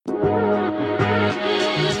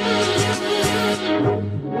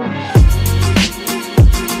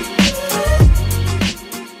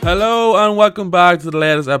Hello and welcome back to the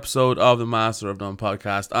latest episode of the Master of None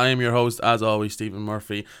podcast. I am your host, as always, Stephen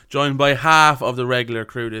Murphy, joined by half of the regular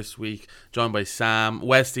crew this week, joined by Sam.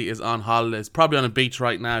 Westy is on holidays, probably on a beach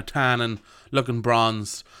right now, tanning, looking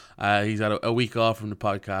bronzed. He's had a week off from the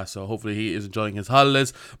podcast, so hopefully he is enjoying his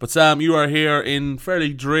holidays. But Sam, you are here in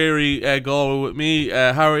fairly dreary Galway with me.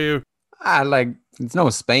 How are you? It's no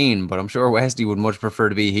Spain, but I'm sure Westy would much prefer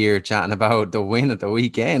to be here chatting about the win at the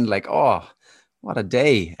weekend. What a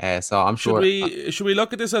day. So I'm sure. Should we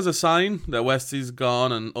look at this as a sign that Westy's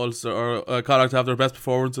gone and Ulster or Connacht have their best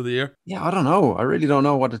performance of the year? Yeah, I don't know. I really don't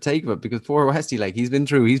know what to take of it, because poor Westy, he's been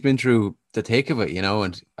through the thick of it,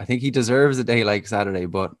 and I think he deserves a day like Saturday.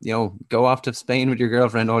 But go off to Spain with your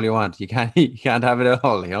girlfriend all you want. You can't have it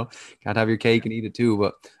all. Can't have your cake and eat it too.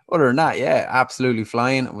 But other than that, yeah, absolutely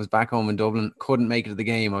flying. I was back home in Dublin. Couldn't make it to the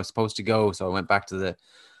game. I was supposed to go, so I went back to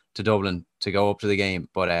Dublin to go up to the game,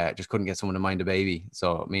 but just couldn't get someone to mind the baby.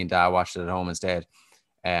 So me and Dad watched it at home instead.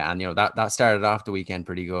 And that started off the weekend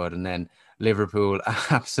pretty good. And then Liverpool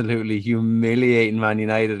absolutely humiliating Man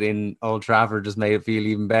United in Old Trafford just made it feel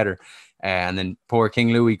even better. And then poor King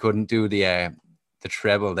Louis couldn't do the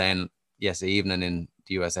treble then yesterday evening in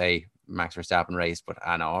the USA Max Verstappen race. But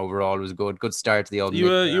I know overall it was good start to the old. You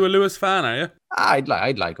a Lewis fan, are you? I'd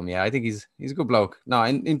like him. Yeah, I think he's a good bloke. No,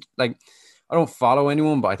 I don't follow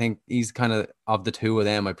anyone, but I think he's kind of the two of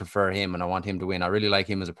them, I prefer him and I want him to win. I really like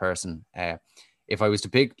him as a person. If I was to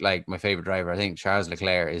pick my favorite driver, I think Charles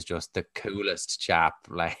Leclerc is just the coolest chap.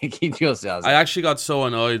 He just does. I actually got so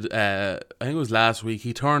annoyed. I think it was last week.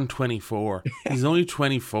 He turned 24. He's only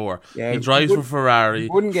 24. Yeah, he drives for Ferrari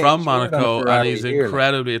from Monaco, and he's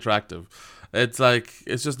incredibly attractive. It's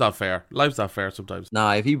just not fair. Life's not fair sometimes.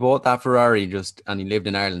 Nah, if he bought that Ferrari and he lived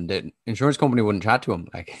in Ireland, the insurance company wouldn't chat to him.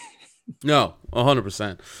 No,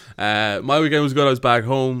 100%. My weekend was good. I was back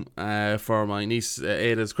home for my niece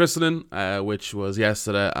Ada's christening, which was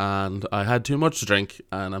yesterday, and I had too much to drink,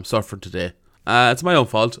 and I'm suffering today. It's my own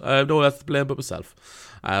fault. I have no one else to blame but myself.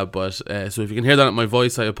 So if you can hear that in my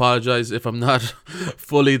voice, I apologise. If I'm not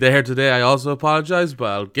fully there today, I also apologise.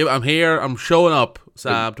 But I'm here. I'm showing up,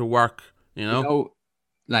 Sam, to work.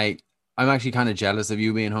 I'm actually kind of jealous of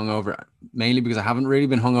you being hungover, mainly because I haven't really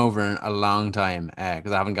been hungover in a long time,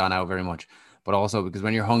 because I haven't gone out very much, but also because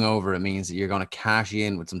when you're hungover, it means that you're going to cash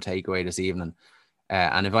in with some takeaway this evening.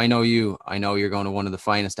 And if I know you, I know you're going to one of the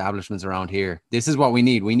fine establishments around here. This is what we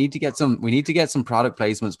need. We need to get some product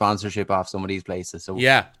placement sponsorship off some of these places. So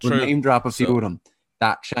yeah, we'll name drop a few of them.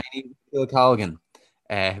 That shiny Phil Colgan.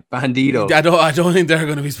 Bandito. I don't think they're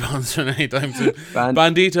going to be sponsoring anytime soon.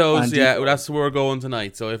 Banditos, yeah, that's where we're going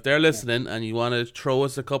tonight. So if they're listening and you want to throw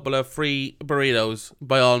us a couple of free burritos,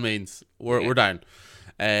 by all means, we're down.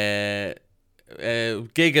 Gigas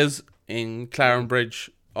in Clarenbridge,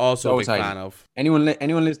 also a big fan of. Anyone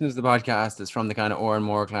listening to the podcast that's from the kind of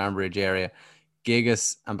Oranmore, Clarenbridge area,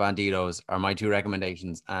 Gigas and Banditos are my two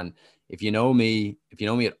recommendations. And if you know me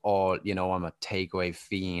at all, I'm a takeaway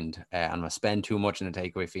fiend, and I spend too much in a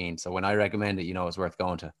takeaway fiend. So when I recommend it, it's worth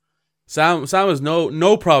going to. Sam has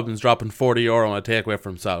no problems dropping €40 on a takeaway for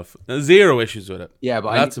himself. Zero issues with it. Yeah,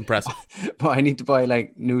 but that's impressive. But I need to buy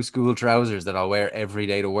new school trousers that I'll wear every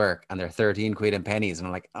day to work, and they're 13 quid and pennies, and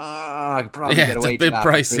I'm like, I could probably get away with that.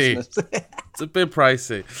 It's a bit pricey. It's a bit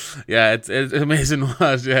pricey. Yeah, it's amazing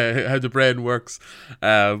how the brain works.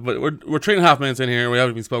 But we're 3.5 minutes in here. We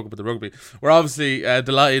haven't even spoken about the rugby. We're obviously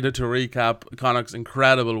delighted to recap Connacht's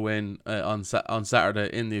incredible win on Saturday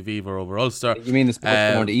in the Aviva over Ulster. You mean the Sports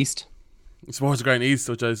Ground East? Sports Ground East,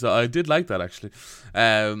 which I did like that actually.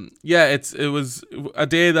 It was a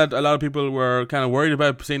day that a lot of people were kind of worried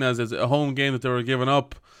about, seeing as a home game that they were giving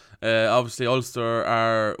up. Obviously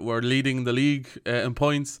Ulster were leading the league in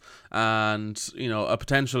points, and a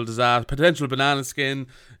potential disaster, potential banana skin.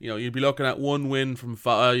 You'd be looking at one win from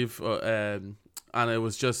 5. And it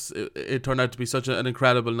was just, it turned out to be such an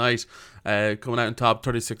incredible night, coming out on top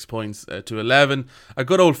 36 points to 11. A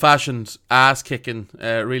good old-fashioned ass-kicking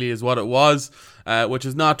really is what it was, which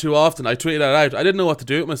is not too often. I tweeted that out. I didn't know what to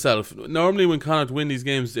do with myself. Normally when Connacht win these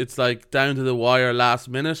games, it's down to the wire last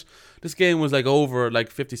minute. This game was over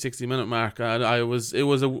 50-60 minute mark. And it was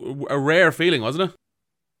a rare feeling, wasn't it?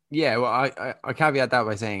 Yeah, well, I caveat that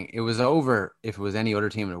by saying it was over if it was any other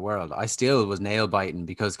team in the world. I still was nail-biting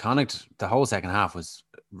because Connacht, the whole second half was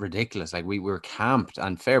ridiculous. We were camped,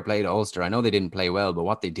 and fair play to Ulster. I know they didn't play well, but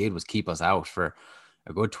what they did was keep us out for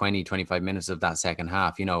a good 20-25 minutes of that second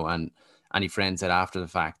half, and Andy Friend said after the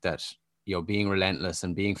fact that, being relentless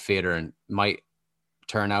and being fitter and might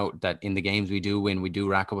turn out that in the games we do win, we do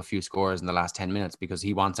rack up a few scores in the last 10 minutes because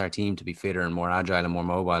he wants our team to be fitter and more agile and more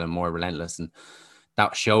mobile and more relentless. And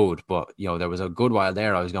that showed. But there was a good while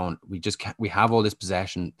there I was going, we just can't, we have all this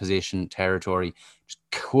position, territory, just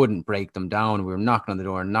couldn't break them down. We were knocking on the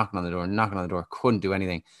door, couldn't do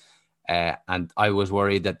anything. And I was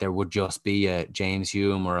worried that there would just be a James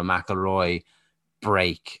Hume or a McIlroy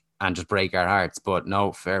break and just break our hearts. But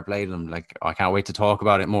no, fair play to them. Like, I can't wait to talk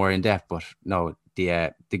about it more in depth. But no,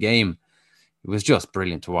 the game, it was just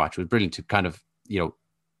brilliant to watch. It was brilliant to kind of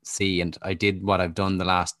see. And I did what I've done the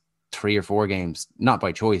last 3 or 4 games, not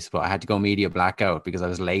by choice, but I had to go media blackout because I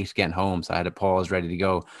was late getting home. So I had a pause ready to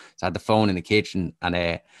go. So I had the phone in the kitchen, and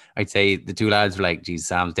I'd say the 2 lads were like, geez,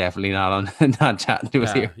 Sam's definitely not on, not chatting to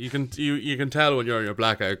us here. You can tell when you're in your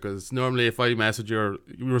blackout, because normally if I message you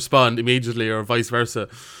respond immediately, or vice versa.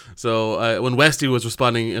 So when Westy was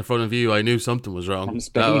responding in front of you, I knew something was wrong. From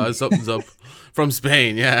Spain. Something's up. From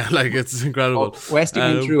Spain, yeah. Like, it's incredible. Westy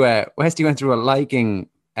went through a liking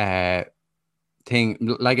thing,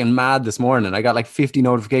 like in Mad this morning. I got like 50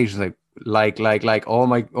 notifications, like all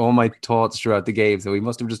my thoughts throughout the game. So he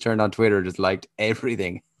must have just turned on Twitter, just liked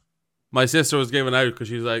everything. My sister was giving out because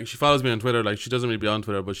she's like, she follows me on Twitter. Like, she doesn't really be on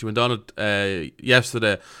Twitter, but she went on it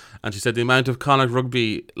yesterday, and she said the amount of Connacht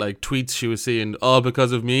Rugby like tweets she was seeing, all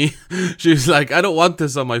because of me. She was like, I don't want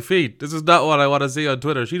this on my feed. This is not what I want to see on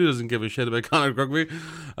Twitter. She doesn't give a shit about Connacht Rugby.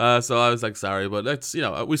 So I was like, sorry, but let's,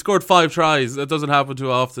 we scored 5 tries. That doesn't happen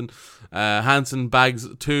too often. Hansen bags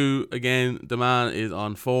 2 again. The man is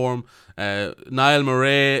on form. Niall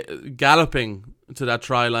Murray galloping to that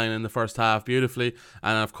try line in the first half beautifully,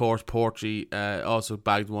 and of course Portree also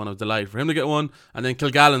bagged one. Of delight for him to get one, and then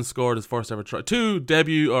Kilgallen scored his first ever try. 2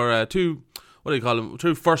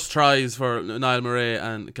 first tries for Niall Murray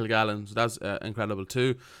and Kilgallen, so that's incredible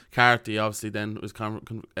too. Carty obviously then was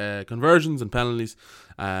conversions and penalties.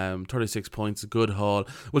 36 points, a good haul.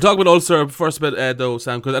 We'll talk about Ulster first a bit though,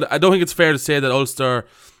 Sam, because I don't think it's fair to say that Ulster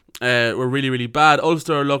were really, really bad.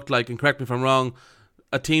 Ulster looked like, and correct me if I'm wrong,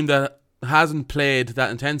 a team that hasn't played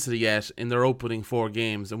that intensity yet in their opening 4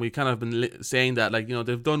 games, and we kind of been saying that, like,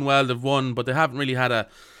 they've done well, they've won, but they haven't really had a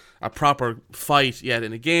proper fight yet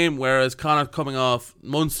in a game. Whereas Connacht, coming off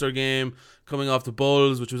Munster game, coming off the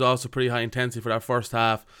Bulls, which was also pretty high intensity for that first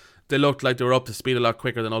half, they looked like they were up to speed a lot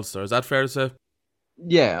quicker than Ulster. Is that fair to say?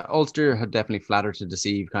 Yeah, Ulster had definitely flattered to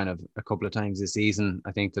deceive kind of a couple of times this season.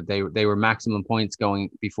 I think that they were maximum points going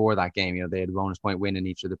before that game. They had a bonus point win in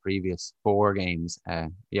each of the previous 4 games.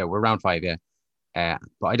 We're round 5, yeah.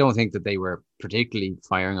 But I don't think that they were particularly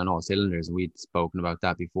firing on all cylinders. We'd spoken about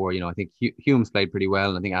that before. I think Humes played pretty well,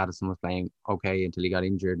 and I think Addison was playing okay until he got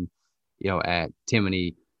injured. And,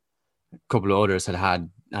 Timoney, a couple of others had,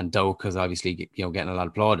 and Doak has obviously getting a lot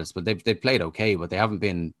of plaudits, but they played okay, but they haven't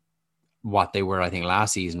been what they were, I think,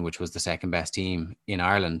 last season, which was the second best team in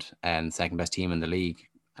Ireland and second best team in the league.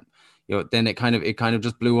 Then it kind of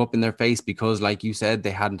just blew up in their face because, like you said,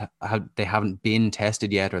 they haven't been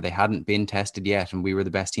tested yet, and we were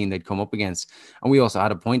the best team they'd come up against, and we also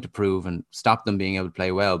had a point to prove and stop them being able to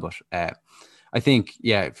play well. But I think,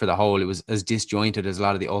 for the whole, it was as disjointed as a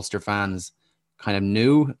lot of the Ulster fans kind of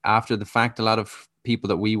knew after the fact. A lot of people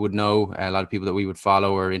that we would know, a lot of people that we would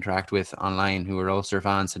follow or interact with online who were Ulster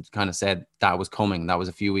fans had kind of said that was coming. That was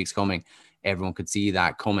a few weeks coming. Everyone could see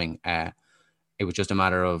that coming. It was just a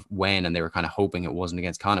matter of when, and they were kind of hoping it wasn't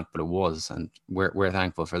against Connacht, but it was, and we're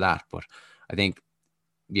thankful for that. But I think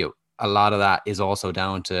a lot of that is also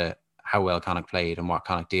down to how well Connacht played and what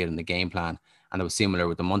Connacht did in the game plan. And it was similar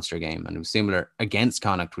with the Munster game, and it was similar against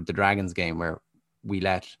Connacht with the Dragons game, where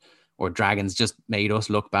Dragons just made us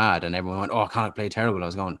look bad, and everyone went, oh, Connacht played terrible. I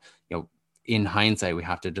was going, in hindsight, we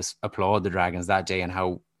have to just applaud the Dragons that day and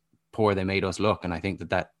how poor they made us look. And I think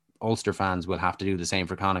that Ulster fans will have to do the same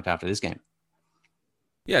for Connacht after this game.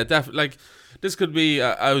 Yeah, definitely. Like, this could be.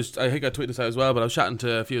 I think I tweeted this out as well, but I was chatting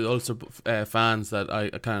to a few of the Ulster fans that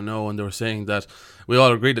I kind of know, and they were saying that we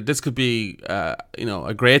all agreed that this could be, a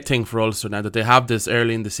great thing for Ulster now that they have this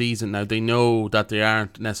early in the season. Now they know that they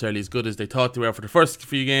aren't necessarily as good as they thought they were for the first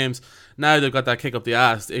few games. Now they've got that kick up the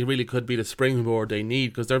ass. It really could be the springboard they need,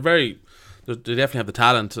 because they definitely have the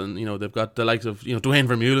talent, and they've got the likes of Dwayne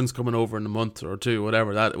Vermeulen's coming over in a month or 2,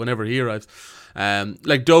 whenever he arrives.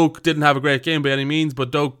 Like, Doak didn't have a great game by any means, but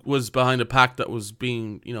Doak was behind a pack that was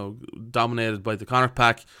being dominated by the Connacht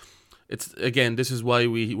pack. This is why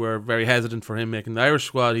we were very hesitant for him making the Irish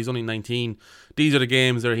squad. He's only 19. These are the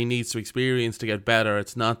games that he needs to experience to get better.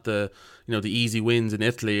 It's not the easy wins in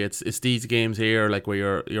Italy. It's these games here, like,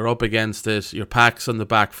 where you're up against it, your pack's on the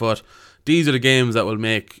back foot. These are the games that will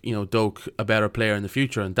make Doak a better player in the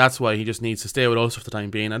future, and that's why he just needs to stay with Ulster for the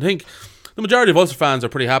time being. I think the majority of Ulster fans are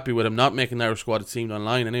pretty happy with him not making the Irish squad, it seemed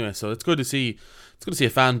online anyway. So it's good to see a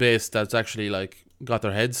fan base that's actually, like, got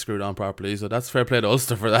their heads screwed on properly. So that's fair play to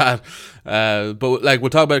Ulster for that. But like we'll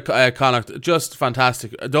talk about Connacht, just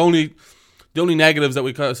fantastic. The only negatives that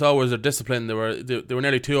we saw was their discipline. They were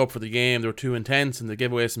nearly 2 up for the game. They were too intense, and they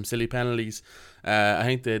gave away some silly penalties. I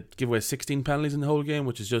think they gave away 16 penalties in the whole game,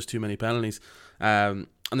 which is just too many penalties. And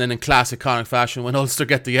then in classic Connacht fashion, when Ulster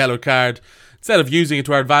get the yellow card, instead of using it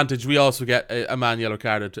to our advantage, we also get a man yellow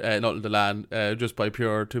carded, not in the land, just by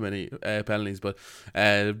pure too many penalties. But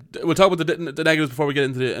we'll talk about the negatives before we get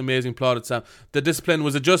into the amazing plot itself. The discipline,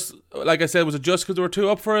 was it just, like I said, was it just because they were 2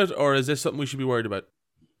 up for it, or is this something we should be worried about?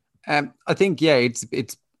 I think, yeah,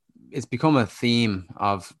 it's become a theme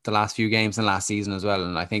of the last few games and last season as well.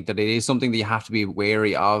 And I think that it is something that you have to be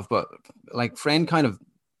wary of. But like Friend kind of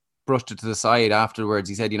brushed it to the side afterwards.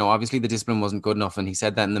 He said, obviously the discipline wasn't good enough. And he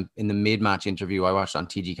said that in the mid-match interview I watched on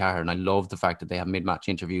TG Carr, and I love the fact that they have mid-match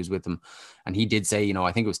interviews with them. And he did say,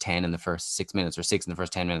 I think it was 10 in the first 6 minutes or 6 in the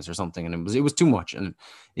first 10 minutes or something. And it was too much. And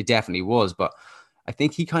it definitely was. But I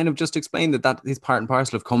think he kind of just explained that is part and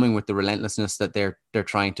parcel of coming with the relentlessness that they're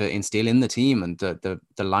trying to instill in the team, and the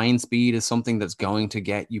line speed is something that's going to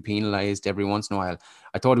get you penalised every once in a while.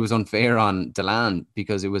 I thought it was unfair on Delan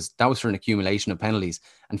because that was for an accumulation of penalties.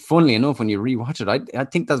 And funnily enough, when you rewatch it, I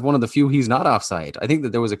think that's one of the few he's not offside. I think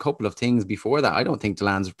that there was a couple of things before that. I don't think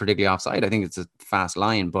Delan's particularly offside. I think it's a fast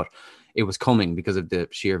line, but it was coming because of the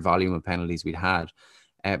sheer volume of penalties we'd had.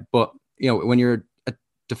 But when you're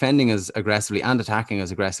defending as aggressively and attacking as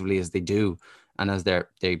aggressively as they do, and as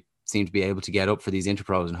they seem to be able to get up for these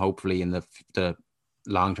interpros, and hopefully in the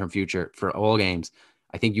long-term future for all games,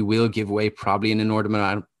 I think you will give away probably an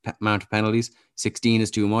inordinate amount of penalties. 16 is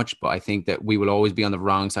too much, but I think that we will always be on the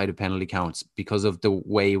wrong side of penalty counts because of the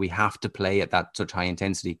way we have to play at that such high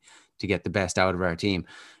intensity to get the best out of our team.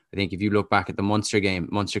 I think if you look back at the Munster game,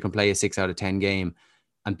 Munster can play a 6 out of 10 game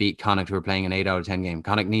and beat Connacht, who are playing an 8 out of 10 game.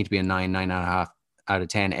 Connacht need to be a 9.5 out of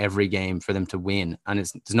 10 every game for them to win, and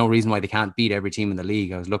there's no reason why they can't beat every team in the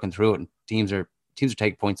league. I was looking through it, and teams are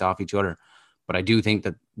taking points off each other. But I do think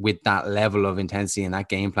that with that level of intensity and that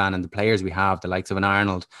game plan and the players we have, the likes of an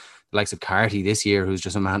Arnold, the likes of Carty this year, who's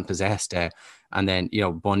just a man possessed, and then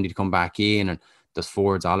Bundy to come back in, and those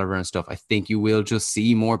forwards, Oliver and stuff, I think you will just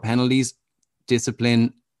see more penalties.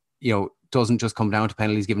 Discipline, doesn't just come down to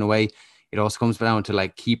penalties given away. It also comes down to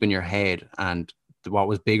like keeping your head. And what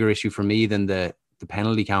was bigger issue for me than the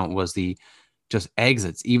penalty count was the just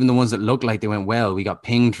exits, even the ones that looked like they went well. We got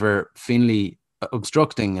pinged for Finlay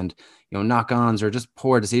obstructing and knock-ons or just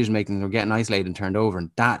poor decision making. They're getting isolated and turned over,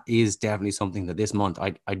 and that is definitely something that this month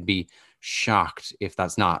I'd be shocked if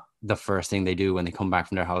that's not the first thing they do when they come back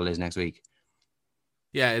from their holidays next week.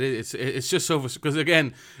 Yeah, it is. It's just so, because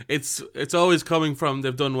again, it's always coming from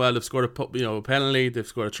they've done well, they've scored a penalty, they've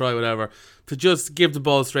scored a try, whatever. To just give the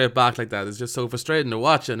ball straight back like that is just so frustrating to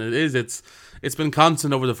watch, and it's been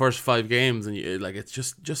constant over the first 5 games, and it's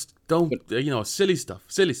just don't silly stuff.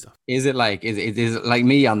 Is it like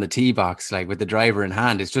me on the tee box, like with the driver in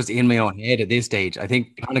hand? It's just in my own head at this stage. I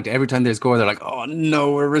think every time they score, they're like, oh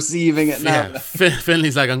no, we're receiving it now. Yeah,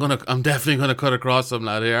 Finley's like, I'm definitely gonna cut across some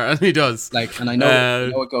lad here, and he does. And I know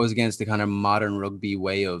it goes against the kind of modern rugby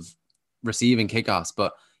way of receiving kickoffs,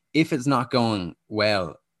 but if it's not going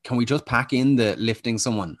well, can we just pack in the lifting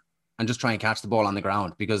someone and just try and catch the ball on the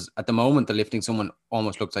ground? Because at the moment, the lifting someone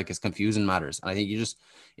almost looks like it's confusing matters. And I think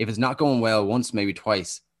if it's not going well once, maybe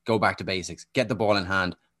twice, go back to basics, get the ball in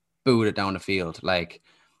hand, boot it down the field. Like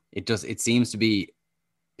it seems to be,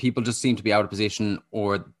 people just seem to be out of position,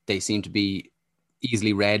 or they seem to be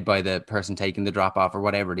easily read by the person taking the drop off or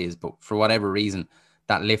whatever it is. But for whatever reason,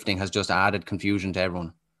 that lifting has just added confusion to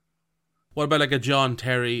everyone. What about like a John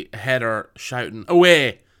Terry header shouting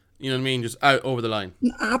away? You know what I mean? Just out over the line.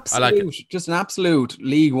 Just an absolute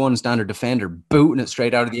League One standard defender booting it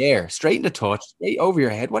straight out of the air, straight into touch, straight over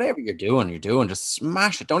your head. Whatever you're doing, just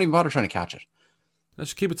smash it. Don't even bother trying to catch it.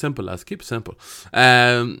 Let's keep it simple, lads. Keep it simple.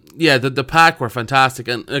 The pack were fantastic,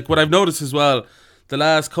 and like what I've noticed as well, the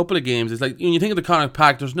last couple of games is like when you think of the Connacht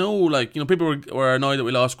pack, there's no people were annoyed that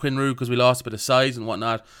we lost Quinn Roux because we lost a bit of size and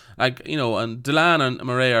whatnot. And Delan and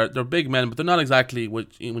Murray they're big men, but they're not exactly what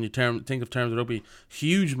when you think of terms of rugby,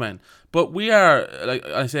 huge men. But we are, like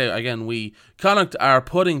I say again, Connacht are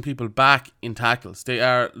putting people back in tackles. They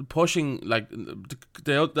are pushing, like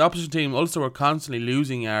the opposition team. Ulster were constantly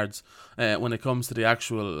losing yards when it comes to the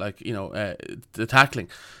actual the tackling,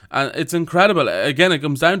 and it's incredible. Again, it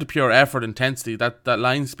comes down to pure effort, intensity, that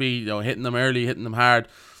line speed, hitting them early, hitting them hard.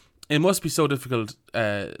 It must be so difficult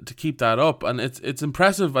to keep that up, and it's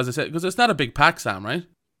impressive, as I said, because it's not a big pack, Sam, right?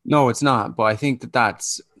 No, it's not. But I think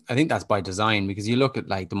that's by design, because you look at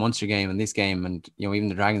like the Munster game and this game, and even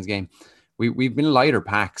the Dragons game, we've been lighter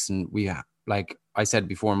packs, and we I said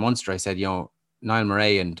before Munster, I said, Niall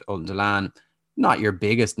Murray and Ultan Dillane, not your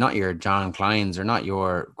biggest, not your John Kleins or not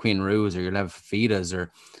your Queen Roos or your Lev Fidas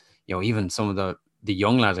or, even some of the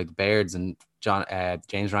young lads like the Bairds and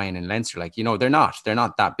James Ryan in Leinster, like, they're not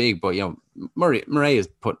that big, but, Murray has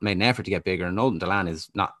made an effort to get bigger, and Ultan Dillane is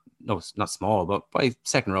not small, but by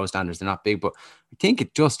second row standards, they're not big. But I think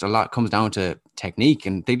it just a lot comes down to technique,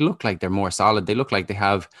 and they look like they're more solid. They look like they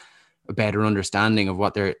have a better understanding of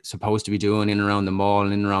what they're supposed to be doing in and around the maul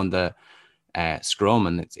and in and around the scrum,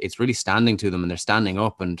 and it's really standing to them, and they're standing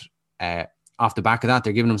up, and off the back of that,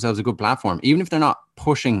 they're giving themselves a good platform. Even if they're not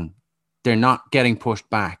pushing, they're not getting pushed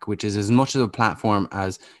back, which is as much of a platform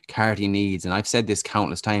as Carty needs. And I've said this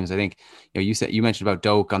countless times. I think you mentioned about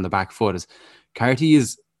Doak on the back foot. As Carty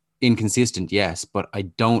is inconsistent, yes, but I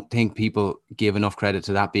don't think people give enough credit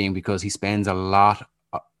to that being because he spends a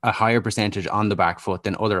higher percentage on the back foot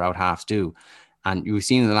than other out halves do. And you've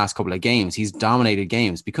seen in the last couple of games, he's dominated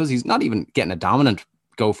games because he's not even getting a dominant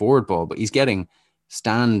go forward ball, but he's getting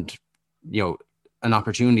an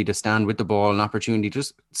opportunity to stand with the ball, an opportunity,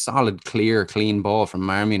 just solid, clear, clean ball from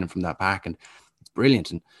Marmion and from that back. And it's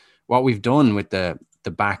brilliant. And what we've done with the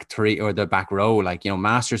back three or the back row, like,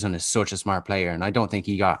 Masterson is such a smart player, and I don't think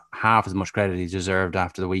he got half as much credit he deserved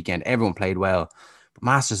after the weekend. Everyone played well, but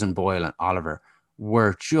Masterson, Boyle and Oliver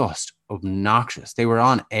were just obnoxious. They were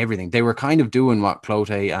on everything. They were kind of doing what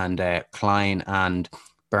Cloete and Klein and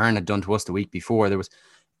Byrne had done to us the week before.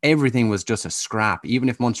 Everything was just a scrap. Even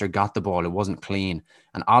if Munster got the ball, it wasn't clean.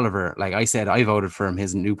 And Oliver, like I said, I voted for him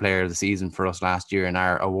his new player of the season for us last year in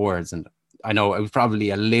our awards. And I know it was probably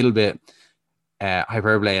a little bit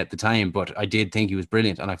hyperbole at the time, but I did think he was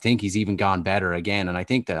brilliant. And I think he's even gone better again. And I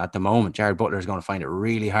think that at the moment, Jared Butler is going to find it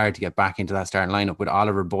really hard to get back into that starting lineup with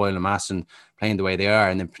Oliver, Boyle and Maston playing the way they are.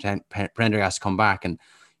 And then Prendergast to come back. And,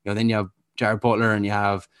 then you have Jared Butler and you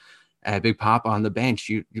have Big Pop on the bench.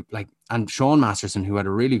 And Sean Masterson, who had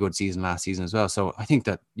a really good season last season as well. So I think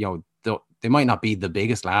that, they might not be the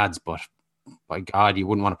biggest lads, but by God, you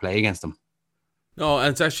wouldn't want to play against them. No, and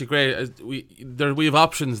it's actually great. We have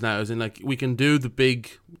options now, as in, like, we can do the big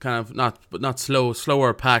kind of not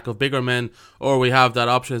slower pack of bigger men, or we have that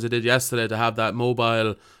option as I did yesterday to have that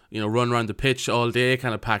mobile, run around the pitch all day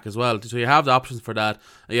kind of pack as well. So you have the options for that.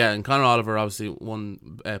 Yeah, and Conor Oliver obviously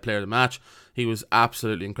won player of the match. He was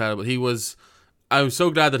absolutely incredible. I was so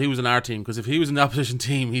glad that he was in our team, because if he was in the opposition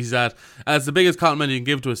team, he's as the biggest compliment you can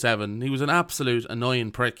give to a 7. He was an absolute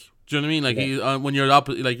annoying prick. Do you know what I mean? Like, yeah. When you're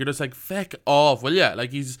you're just like, feck off. Well, yeah,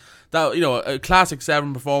 like, he's that, a classic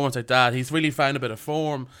 7 performance like that. He's really found a bit of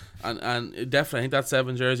form, and definitely, I think that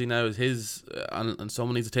 7 jersey now is his, and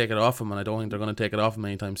someone needs to take it off him, and I don't think they're going to take it off him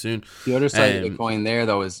anytime soon. The other side of the coin there,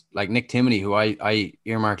 though, is like Nick Timoney, who I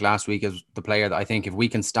earmarked last week as the player that I think if we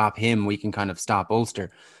can stop him, we can kind of stop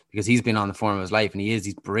Ulster, because he's been on the form of his life, and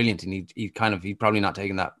he's brilliant, and he's probably not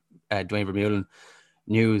taking that Dwayne Vermeulen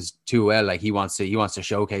news too well. Like, he wants to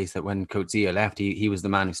showcase that when Coetzee left, he was the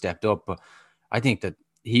man who stepped up. But I think that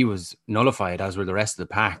he was nullified, as were the rest of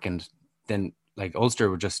the pack, and then, like, Ulster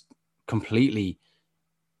were just completely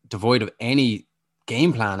devoid of any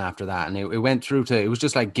game plan after that. And it went through to, it was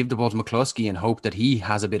just like, give the ball to McCluskey and hope that he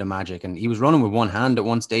has a bit of magic. And he was running with one hand at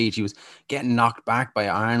one stage. He was getting knocked back by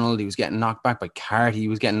Arnold. He was getting knocked back by Carty.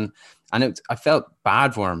 I felt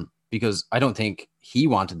bad for him, because I don't think he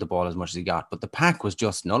wanted the ball as much as he got, but the pack was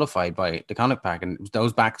just nullified by the Connacht pack. And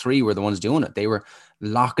those back 3 were the ones doing it. They were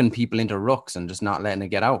locking people into rucks and just not letting it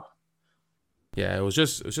get out. Yeah, it was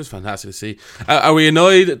just fantastic to see. Are we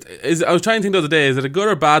annoyed? I was trying to think the other day, is it a good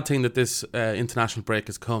or bad thing that this international break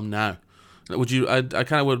has come now? I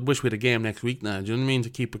kind of would wish we had a game next week now. Do you know what I mean? To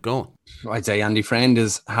keep it going. I'd say Andy Friend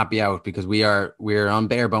is happy out, because we're on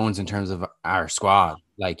bare bones in terms of our squad.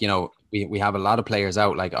 Like, we have a lot of players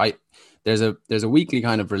out. Like, there's a weekly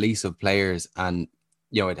kind of release of players, and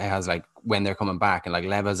it has like when they're coming back, and like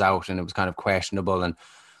Leva's out and it was kind of questionable, and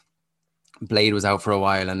Blade was out for a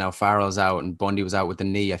while, and now Farrell's out, and Bundy was out with the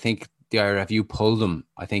knee. I think the IRFU pulled him.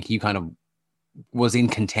 I think he kind of was in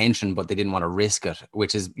contention, but they didn't want to risk it,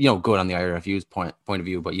 which is, good on the IRFU's point of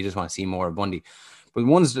view, but you just want to see more of Bundy. But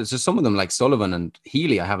there's just some of them like Sullivan and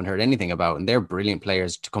Healy I haven't heard anything about, and they're brilliant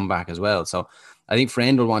players to come back as well. So I think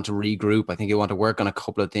Friend will want to regroup. I think he'll want to work on a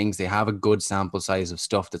couple of things. They have a good sample size of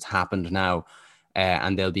stuff that's happened now,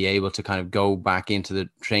 and they'll be able to kind of go back into the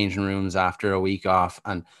changing rooms after a week off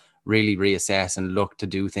and really reassess and look to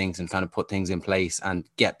do things and kind of put things in place and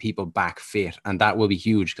get people back fit. And that will be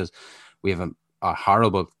huge, because we have a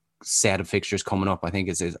horrible set of fixtures coming up. I think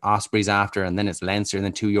it's Ospreys after, and then it's Leinster, and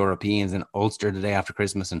then 2 Europeans, and Ulster the day after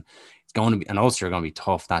Christmas. And it's going to be, and Ulster are going to be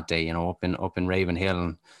tough that day, up in Ravenhill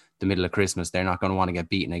and the middle of Christmas. They're not going to want to get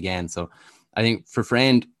beaten again. So I think for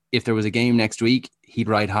Friend, if there was a game next week, he'd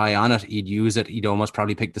ride high on it. He'd use it. He'd almost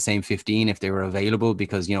probably pick the same 15 if they were available,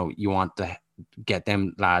 because, you want to get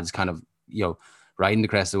them lads kind of, riding the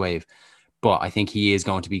crest of the wave. But I think he is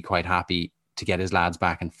going to be quite happy to get his lads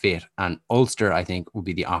back and fit. And Ulster, I think, would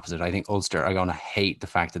be the opposite. I think Ulster are going to hate the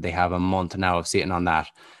fact that they have a month now of sitting on that.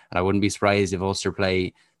 And I wouldn't be surprised if Ulster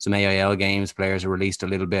play some AIL games, players are released a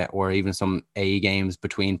little bit, or even some A games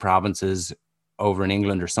between provinces over in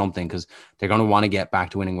England or something, because they're going to want to get back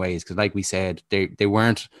to winning ways. Because like we said, they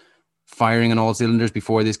weren't firing on all cylinders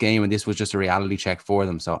before this game, and this was just a reality check for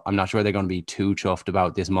them. So I'm not sure they're going to be too chuffed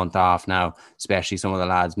about this month off now, especially some of the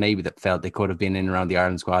lads maybe that felt they could have been in around the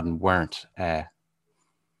Ireland squad and weren't.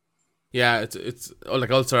 Yeah, it's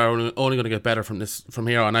like Ulster are only going to get better from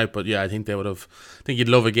here on out. But yeah, I think they would have. I think you'd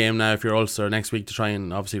love a game now if you're Ulster next week to try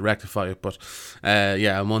and obviously rectify it. But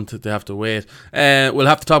yeah, a month they have to wait. We'll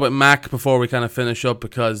have to talk about Mac before we kind of finish up,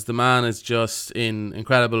 because the man is just in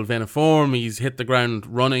incredible vein of form. He's hit the ground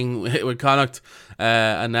running with Connacht,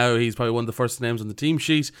 and now he's probably one of the first names on the team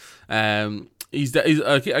sheet. He's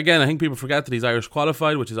again, I think people forget that he's Irish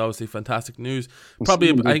qualified, which is obviously fantastic news.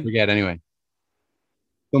 Probably forget anyway.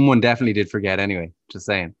 Someone definitely did forget anyway. Just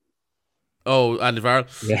saying. Oh, Andy Farrell.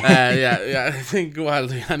 Yeah. I think, well,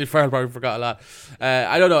 Andy Farrell probably forgot a lot.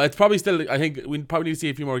 I don't know. It's probably still, I think we probably need to see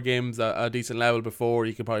a few more games at a decent level before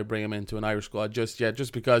you can probably bring him into an Irish squad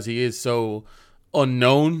just because he is so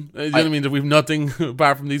unknown. You know what I mean? That we've nothing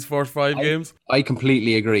apart from these first 5 games. I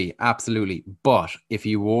completely agree, absolutely. But if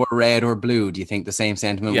you wore red or blue, do you think the same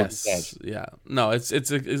sentiment would be said? Yeah. No, it's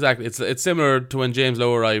exactly. It's similar to when James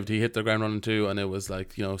Lowe arrived. He hit the ground running too, and it was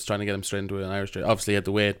like, was trying to get him straight into an Irish trade. Obviously, he had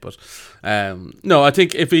to wait, but no, I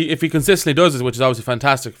think if he consistently does it, which is obviously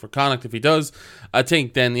fantastic for Connacht, if he does, I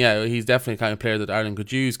think then he's definitely the kind of player that Ireland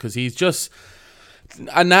could use, because he's just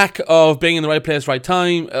a knack of being in the right place, right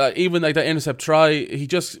time. Even like that intercept try, he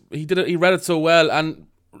did it. He read it so well, and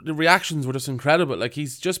the reactions were just incredible. Like,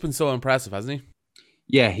 he's just been so impressive, hasn't he?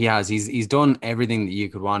 Yeah, he has. He's done everything that you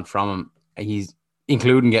could want from him. He's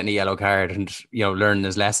including getting a yellow card and learning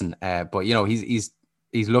his lesson. But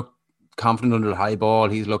he's looked confident under the high ball.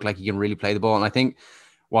 He's looked like he can really play the ball. And I think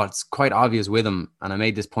what's quite obvious with him, and I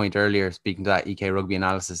made this point earlier speaking to that EK Rugby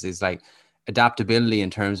analysis, is like adaptability in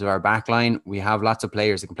terms of our backline. We have lots of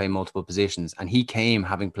players that can play multiple positions, and he came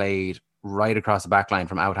having played right across the backline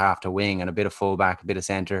from out half to wing and a bit of fullback, a bit of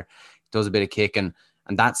centre, does a bit of kicking,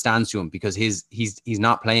 and that stands to him because he's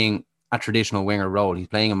not playing a traditional winger role. He's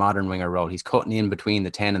playing a modern winger role. He's cutting in between the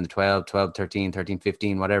 10 and the 12, 12, 13, 13,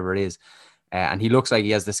 15, whatever it is. And he looks like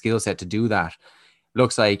he has the skill set to do that.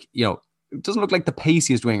 Looks like, it doesn't look like the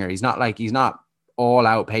paciest winger. He's not all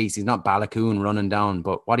out pace. He's not Balakoon running down,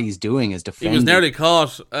 but what he's doing is defending. He was nearly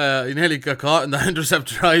caught. He nearly got caught in the intercept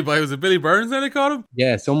try by, was it Billy Burns nearly caught him?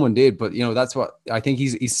 Yeah, someone did, but that's what I think.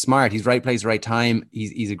 He's smart. He's right place, right time.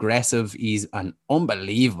 He's aggressive. He's an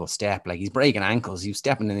unbelievable step. Like, he's breaking ankles. He's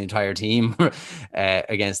stepping in the entire team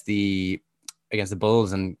against the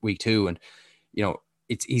Bulls in week 2, and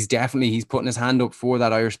he's putting his hand up for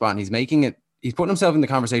that Irish spot, and he's putting himself in the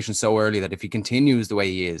conversation so early that if he continues the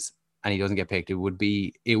way he is and he doesn't get picked, it would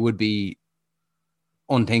be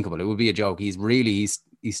unthinkable. It would be a joke. He's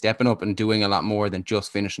stepping up and doing a lot more than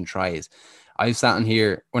just finishing tries. I've sat in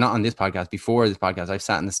here, well, not on this podcast, before this podcast, I've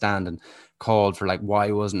sat in the stand and called for, like, why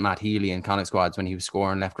wasn't Matt Healy in Connacht squads when he was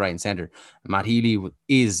scoring left, right and centre? Matt Healy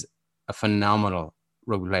is a phenomenal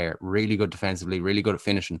rugby player, really good defensively, really good at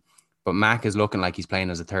finishing. But Mac is looking like he's playing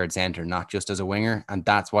as a third centre, not just as a winger. And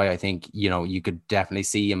that's why I think, you could definitely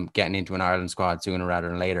see him getting into an Ireland squad sooner rather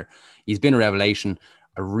than later. He's been a revelation.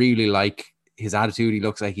 I really like his attitude. He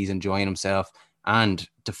looks like he's enjoying himself. And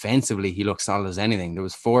defensively, he looks solid as anything. There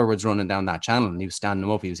was forwards running down that channel and he was standing them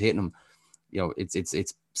up. He was hitting them.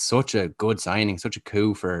 It's such a good signing, such a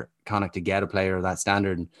coup for Connacht to get a player of that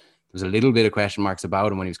standard. And there was a little bit of question marks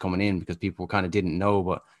about him when he was coming in because people kind of didn't know,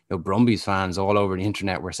 but Brumbies fans all over the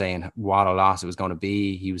internet were saying what a loss it was going to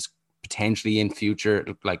be. He was potentially in future,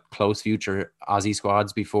 like close future Aussie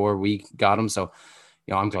squads before we got him. So,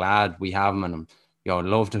 I'm glad we have him, and I'd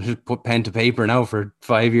love to put pen to paper now for a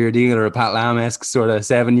 5-year deal or a Pat Lam-esque sort of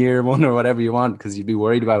 7-year one or whatever you want, because you'd be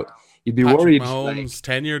worried Patrick Mahomes,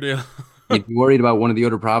 10-year deal. You'd be worried about one of the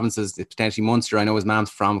other provinces, potentially Munster. I know his mom's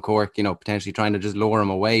from Cork, potentially trying to just lure him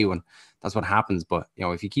away when that's what happens. But,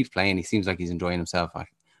 if he keeps playing, he seems like he's enjoying himself. I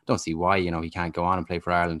don't see why, he can't go on and play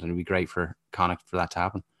for Ireland, and it'd be great for Connacht for that to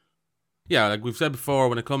happen. yeah, like we've said before,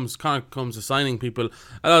 when it comes to signing people,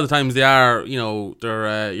 a lot of the times they are,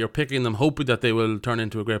 they're you're picking them hoping that they will turn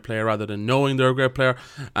into a great player rather than knowing they're a great player.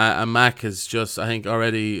 And Mac has just, I think,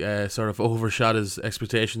 already sort of overshot his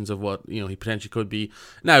expectations of what he potentially could be.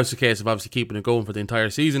 Now it's a case of obviously keeping it going for the entire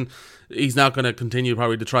season. He's not going to continue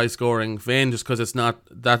probably the try scoring vein just because it's not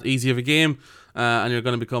that easy of a game, and you're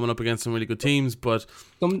going to be coming up against some really good teams. But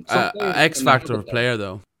Some X factor of player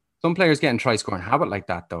though. Some players get in try scoring habit like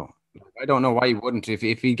that though. I don't know why he wouldn't. If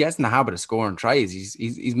he gets in the habit of scoring tries,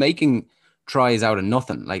 he's making tries out of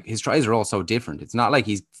nothing. Like his tries are all so different. It's not like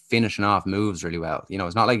he's finishing off moves really well.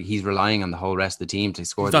 It's not like he's relying on the whole rest of the team to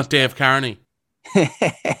score. It's not Dave Carney.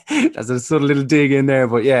 That's a sort of little dig in there,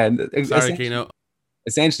 but yeah. Sorry, Keno.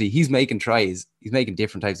 Essentially, he's making tries. He's making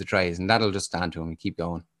different types of tries, and that'll just stand to him and keep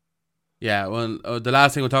going. Yeah, well, the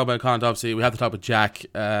last thing we'll talk about, Connacht, obviously, we have to talk about Jack.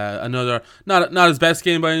 Another, not his best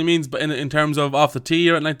game by any means, but in terms of off the tee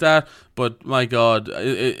or anything like that. But my God,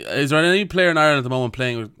 is there any player in Ireland at the moment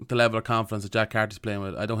playing with the level of confidence that Jack Carty's playing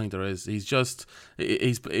with? I don't think there is. He's just,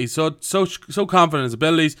 he's so confident in his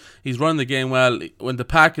abilities. He's running the game well. When the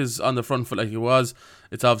pack is on the front foot like he was,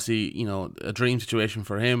 it's obviously, a dream situation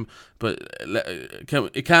for him. But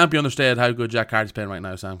it can't be understated how good Jack Carty's playing right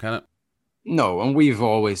now, Sam, can it? No, and we've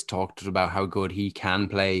always talked about how good he can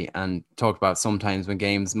play and talked about sometimes when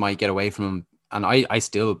games might get away from him. And I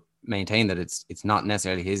still maintain that it's not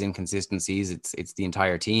necessarily his inconsistencies, it's the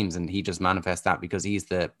entire team's, and he just manifests that because he's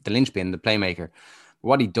the linchpin, the playmaker.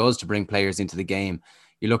 What he does to bring players into the game,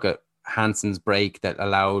 you look at Hansen's break that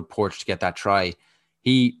allowed Porch to get that try.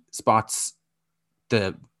 He spots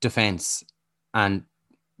the defense and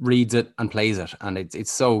reads it and plays it, and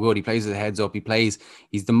it's so good. He plays his heads up. He's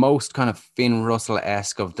the most kind of Finn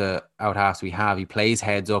Russell-esque of the out halves we have. He plays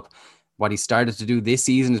heads up. What he started to do this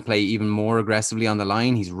season is play even more aggressively on the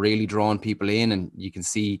line. He's really drawing people in, and you can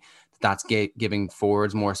see that's giving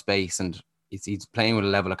forwards more space, and he's playing with a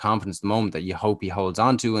level of confidence at the moment that you hope he holds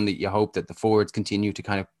on to, and that you hope that the forwards continue to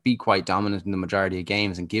kind of be quite dominant in the majority of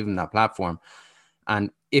games and give him that platform. And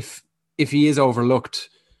if he is overlooked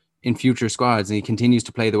in future squads and he continues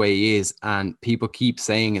to play the way he is, and people keep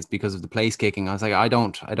saying it's because of the place kicking, I was like, I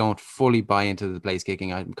don't fully buy into the place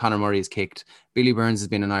kicking. Conor Murray has kicked. Billy Burns has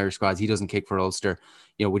been in Irish squads. He doesn't kick for Ulster.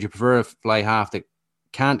 Would you prefer a fly half that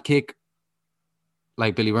can't kick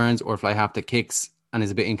like Billy Burns, or a fly half that kicks and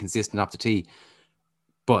is a bit inconsistent off the tee?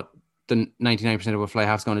 But the 99% of what fly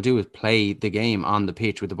half's going to do is play the game on the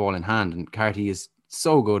pitch with the ball in hand, and Carty is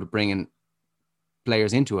so good at bringing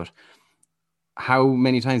players into it. How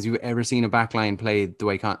many times have you ever seen a backline played the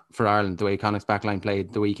way for Ireland, the way Connacht's backline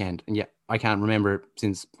played the weekend? And yet I can't remember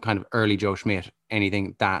since kind of early Joe Schmidt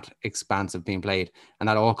anything that expansive being played. And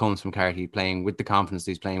that all comes from Carty playing with the confidence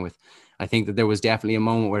he's playing with. I think that there was definitely a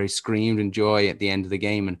moment where he screamed in joy at the end of the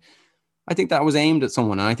game. And I think that was aimed at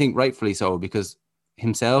someone. And I think rightfully so, because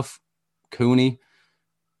himself, Cooney,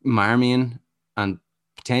 Marmion, and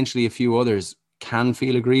potentially a few others can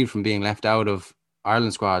feel aggrieved from being left out of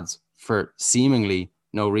Ireland squads for seemingly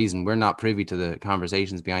no reason. We're not privy to the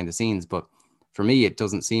conversations behind the scenes, but for me, it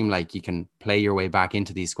doesn't seem like you can play your way back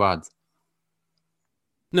into these squads.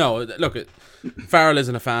 No, look, Farrell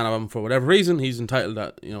isn't a fan of him for whatever reason. He's entitled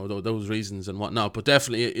to those reasons and whatnot. But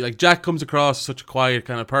definitely, like, Jack comes across as such a quiet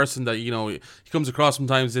kind of person that he comes across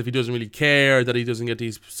sometimes as if he doesn't really care, that he doesn't get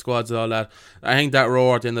these squads and all that. I think that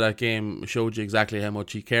roar at the end of that game showed you exactly how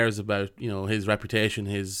much he cares about his reputation,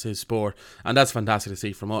 his sport, and that's fantastic to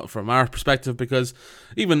see from our perspective. Because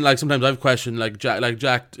even like sometimes I've questioned Jack.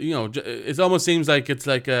 It almost seems like it's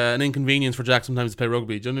like an inconvenience for Jack sometimes to play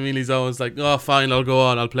rugby. Do you know what I mean? He's always like, oh, fine, I'll go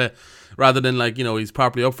on. I'll play, rather than he's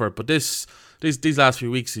properly up for it. But these last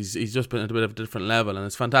few weeks he's just been at a bit of a different level, and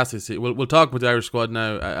it's fantastic to see. We'll talk about the Irish squad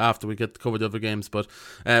now after we get to cover the other games, but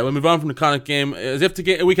we'll move on from the Connacht game as if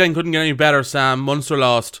the weekend couldn't get any better. Sam, Munster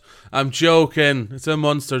lost. I'm joking, it's a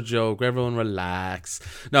Munster joke, everyone relax.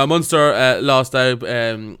 Now Munster lost out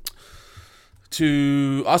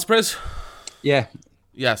to Ospreys.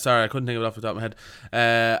 Yeah, sorry, I couldn't think of it off the top of my head.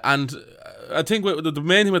 And I think the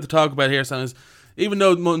main thing we have to talk about here, Sam, is even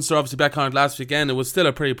though Munster obviously back on it last weekend, it was still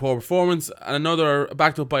a pretty poor performance, and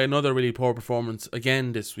backed up by another really poor performance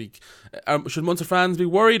again this week. Should Munster fans be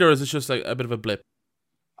worried, or is it just like a bit of a blip?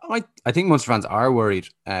 I think Munster fans are worried.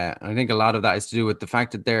 I think a lot of that is to do with the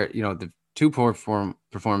fact that they're, the two poor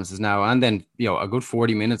performances now, and then a good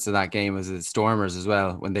 40 minutes of that game as the Stormers as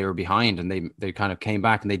well, when they were behind, and they kind of came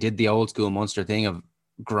back and they did the old school Munster thing of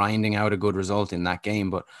grinding out a good result in that game.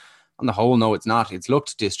 But on the whole, no, it's not. It's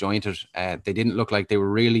looked disjointed. They didn't look like they were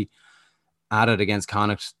really at it against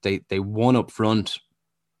Connacht. They won up front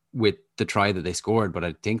with the try that they scored, but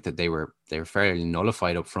I think that they were fairly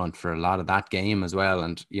nullified up front for a lot of that game as well.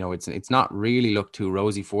 And it's not really looked too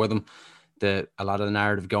rosy for them. A lot of the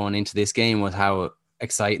narrative going into this game was how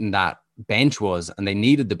exciting that bench was, and they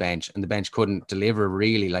needed the bench, and the bench couldn't deliver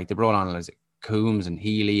really. Like they brought on Coombs and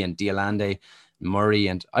Healy and Dialande, Murray,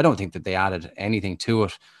 and I don't think that they added anything to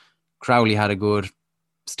it. Crowley had a good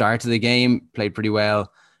start to the game, played pretty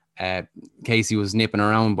well. Casey was nipping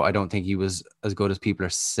around, but I don't think he was as good as people are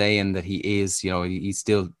saying that he is. He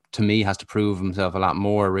still, to me, has to prove himself a lot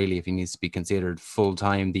more, really, if he needs to be considered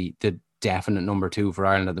full-time the definite number 2 for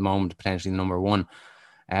Ireland at the moment, potentially the number 1.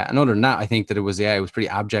 And other than that, I think that it was pretty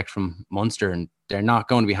abject from Munster, and they're not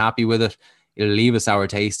going to be happy with it. It'll leave a sour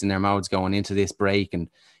taste in their mouths going into this break. And,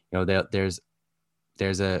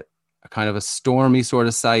 there's a kind of a stormy sort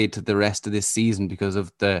of side to the rest of this season because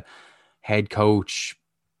of the head coach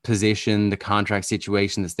position, the contract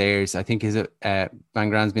situation that's there. So I think Van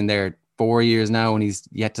Graan's been there 4 years now, and he's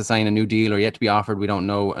yet to sign a new deal or yet to be offered, we don't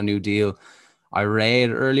know, a new deal. I read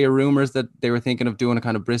earlier rumors that they were thinking of doing a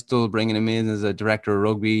kind of Bristol, bringing him in as a director of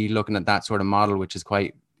rugby, looking at that sort of model, which is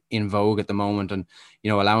quite in vogue at the moment, and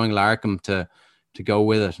allowing Larkham to go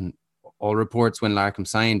with it. And all reports when Larkham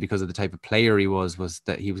signed, because of the type of player he was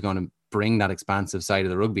that he was going to bring that expansive side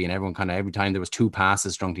of the rugby, and everyone every time there was 2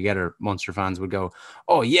 passes strung together, Munster fans would go,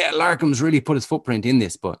 "Oh yeah, Larkham's really put his footprint in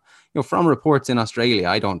this." But from reports in Australia,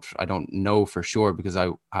 I don't know for sure because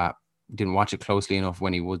I didn't watch it closely enough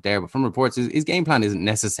when he was there. But from reports, his game plan isn't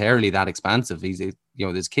necessarily that expansive.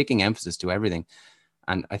 There's kicking emphasis to everything,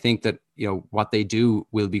 and I think that what they do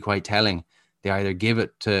will be quite telling. They either give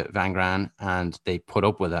it to Van Graan and they put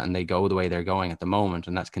up with it and they go the way they're going at the moment,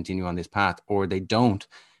 and that's continue on this path, or they don't.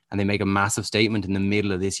 And they make a massive statement in the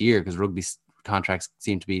middle of this year because rugby contracts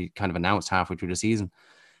seem to be kind of announced halfway through the season.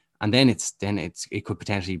 And then it could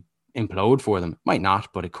potentially implode for them. Might not,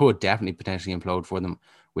 but it could definitely potentially implode for them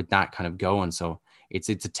with that kind of going. So it's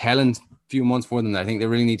a telling few months for them that I think they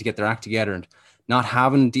really need to get their act together, and not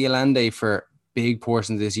having Dialande for big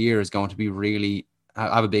portions this year is going to be really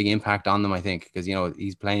have a big impact on them, I think, because he'll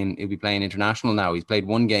be playing international now. He's played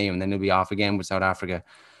 1 game and then he'll be off again with South Africa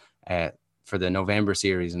for the November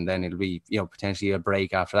series, and then it'll be potentially a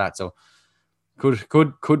break after that. So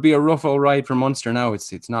could be a rough old ride for Munster now.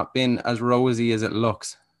 It's not been as rosy as it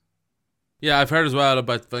looks. Yeah, I've heard as well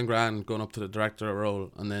about Van Graan going up to the director role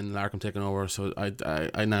and then Larkham taking over. So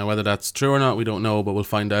I know whether that's true or not, we don't know, but we'll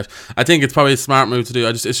find out. I think it's probably a smart move to do.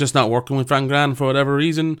 It's just not working with Van Graan for whatever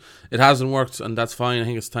reason. It hasn't worked, and that's fine. I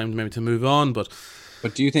think it's time maybe to move on. But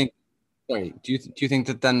do you think? Sorry, do you think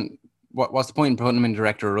that then? What's the point in putting him in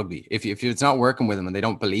director of rugby if it's not working with him and they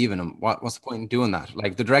don't believe in him? What's the point in doing that?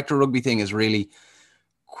 Like, the director of rugby thing is really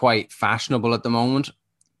quite fashionable at the moment,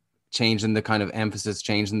 changing the kind of emphasis,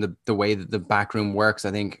 changing the way that the backroom works.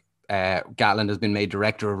 I think Gatland has been made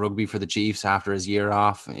director of rugby for the Chiefs after his year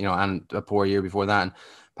off, and a poor year before that. And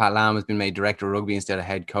Pat Lam has been made director of rugby instead of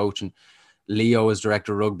head coach, and Leo is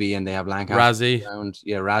director of rugby, and they have Lancaster around.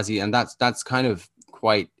 Yeah, Razzie, and that's kind of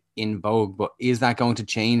quite in vogue. But is that going to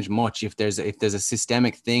change much if there's a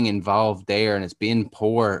systemic thing involved there, and it's been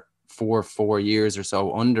poor for 4 years or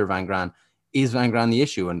so under Van Graan? Is Van Graan the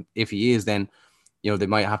issue? And if he is, then they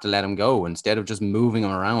might have to let him go instead of just moving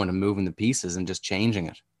him around and moving the pieces and just changing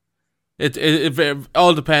it. It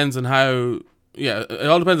all depends on how. Yeah, it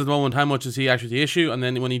all depends at the moment how much is he actually the issue, and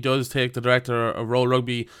then when he does take the director of role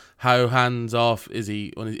rugby, how hands off is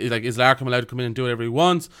he? Is Larkham allowed to come in and do whatever he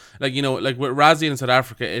wants? Like with Razzie in South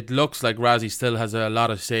Africa, it looks like Razzie still has a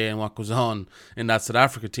lot of say in what goes on in that South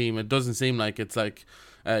Africa team. It doesn't seem like it's like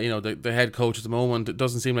the head coach at the moment. It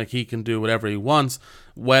doesn't seem like he can do whatever he wants.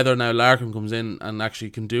 Whether now Larkham comes in and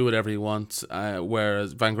actually can do whatever he wants,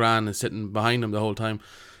 whereas Van Graan is sitting behind him the whole time.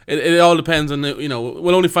 It all depends on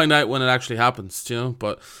we'll only find out when it actually happens,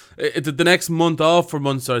 But the next month off for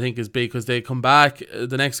Munster, I think, is big because they come back.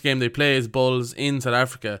 The next game they play is Bulls in South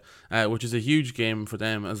Africa, which is a huge game for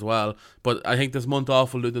them as well. But I think this month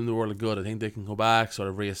off will do them the world of good. I think they can go back, sort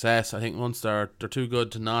of reassess. I think Munster, they're too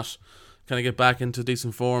good to not kind of get back into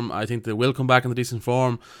decent form. I think they will come back into decent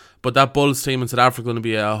form, but that Bulls team in South Africa is going to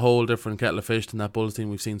be a whole different kettle of fish than that Bulls team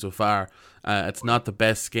we've seen so far. It's not the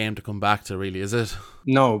best game to come back to, really, is it?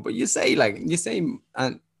 No, but you say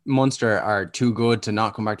Munster are too good to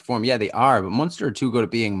not come back to form. Yeah, they are, but Munster are too good at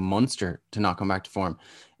being Munster to not come back to form.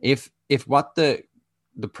 If what the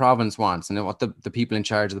province wants and what the people in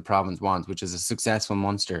charge of the province wants, which is a successful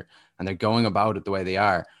Munster, and they're going about it the way they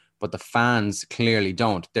are, but the fans clearly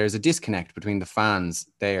don't. There's a disconnect between the fans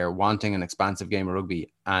there wanting an expansive game of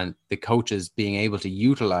rugby and the coaches being able to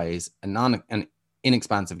utilize an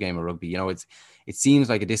inexpansive game of rugby. it seems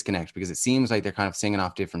like a disconnect, because it seems like they're kind of singing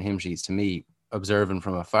off different hymn sheets to me, observing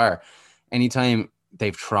from afar. Anytime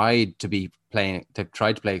they've tried to play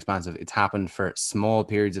expansive, it's happened for small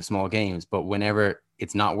periods of small games. But whenever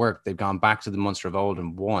it's not worked, they've gone back to the Munster of old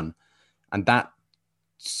and won. And that,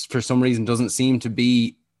 for some reason, doesn't seem to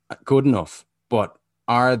be good enough. But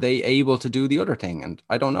are they able to do the other thing? And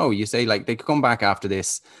I don't know. You say, like, they could come back after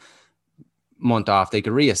this month off, they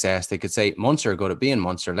could reassess, they could say Munster are good at being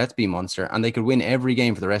Munster, let's be Munster, and they could win every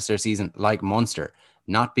game for the rest of their season like Munster,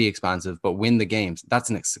 not be expansive but win the games.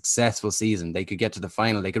 That's a successful season. They could get to the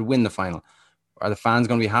final, they could win the final. Are the fans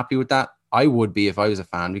going to be happy with that? I would be if I was a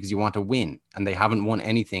fan, because you want to win, and they haven't won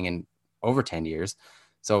anything in over 10 years.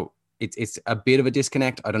 So it's a bit of a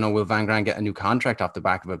disconnect. I don't know, will Van Graan get a new contract off the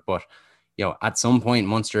back of it? But at some point,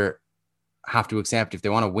 Munster have to accept, if they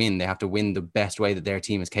want to win, they have to win the best way that their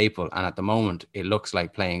team is capable. And at the moment, it looks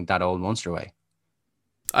like playing that old Munster way.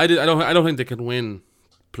 I don't think they can win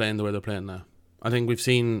playing the way they're playing now. I think we've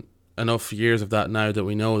seen enough years of that now that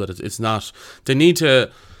we know that it's not. They need to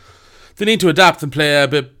adapt and play a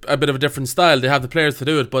bit of a different style. They have the players to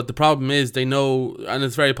do it, but the problem is they know, and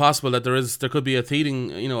it's very possible that there could be a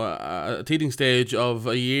teething stage of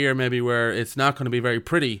a year maybe where it's not going to be very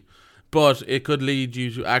pretty. But it could lead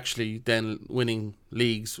you to actually then winning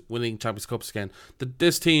leagues, winning Champions Cups again.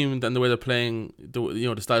 This team and the way they're playing,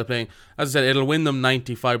 the style of playing, as I said, it'll win them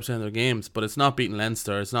 95% of their games, but it's not beating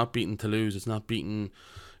Leinster, it's not beating Toulouse, it's not beating,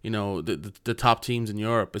 the top teams in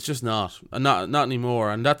Europe. It's just not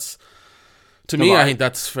anymore. And that's, to me, I think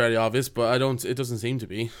that's fairly obvious, but it doesn't seem to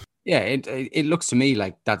be. Yeah, it looks to me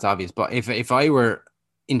like that's obvious. But if I were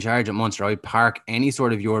in charge at Munster, I'd park any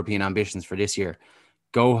sort of European ambitions for this year.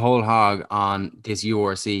 Go whole hog on this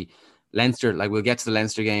URC. Leinster, like, we'll get to the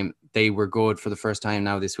Leinster game. They were good for the first time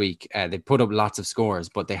now this week. They put up lots of scores,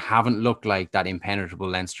 but they haven't looked like that impenetrable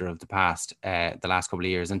Leinster of the past, the last couple of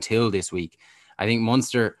years, until this week. I think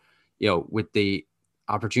Munster, with the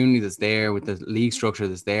opportunity that's there, with the league structure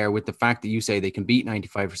that's there, with the fact that you say they can beat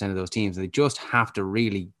 95% of those teams, they just have to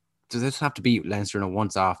beat Leinster in a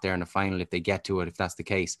once-off there in the final if they get to it, if that's the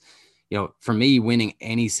case. For me, winning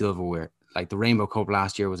any silverware, like the Rainbow Cup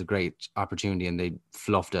last year, was a great opportunity, and they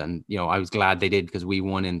fluffed it. And I was glad they did, because we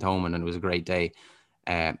won in Thomond and it was a great day.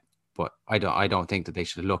 But I don't think that they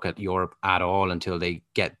should look at Europe at all until they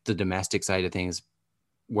get the domestic side of things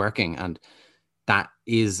working, and that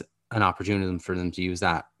is an opportunity for them to use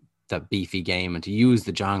that beefy game, and to use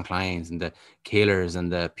the John Kleins and the Killers and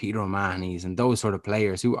the Peter O'Mahony's and those sort of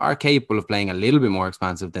players who are capable of playing a little bit more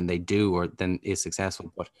expansive than they do, or than is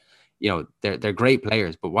successful. But they're great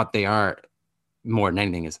players, but what they are more than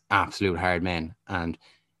anything is absolute hard men. And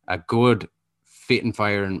a good fit and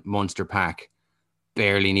firing Munster pack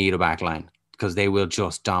barely need a back line, because they will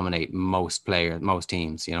just dominate most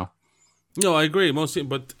teams. No, I agree, most teams,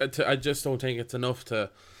 but I just don't think it's enough to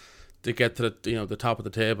get to the top of the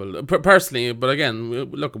table personally. But again,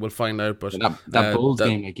 we'll find out. But that Bulls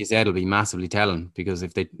game, like you said, will be massively telling, because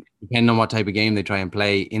if they, depending on what type of game they try and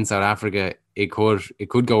play in South Africa, it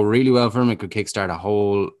could go really well for them. It could kickstart a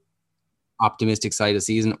whole optimistic side of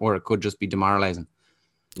season, or it could just be demoralizing.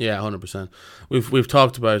 Yeah, 100%. We've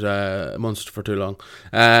talked about Munster for too long.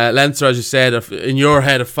 Leinster, as you said, in your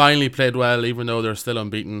head, have finally played well, even though they're still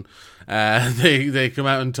unbeaten. They come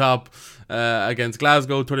out on top against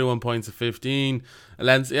Glasgow, 31 points of 15.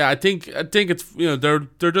 Leinster, yeah, I think it's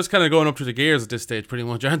they're just kind of going up to the gears at this stage, pretty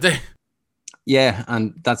much, aren't they? Yeah,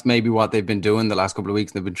 and that's maybe what they've been doing the last couple of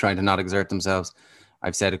weeks. They've been trying to not exert themselves.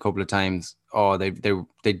 I've said a couple of times,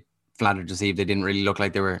 they flattered deceived. They didn't really look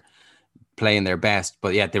like they were playing their best,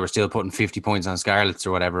 but yet they were still putting 50 points on Scarlets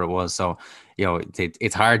or whatever it was. So,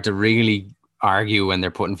 it's hard to really argue when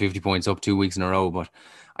they're putting 50 points up 2 weeks in a row. But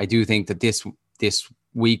I do think that this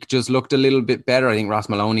week just looked a little bit better. I think Ross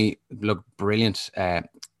Maloney looked brilliant.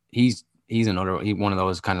 He's one of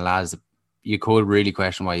those kind of lads that you could really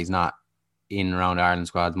question why he's not in and around Ireland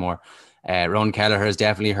squads more. Ron Kelleher has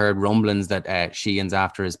definitely heard rumblings that Sheehan's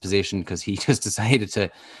after his position, because he just decided to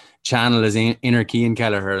channel his inner Cian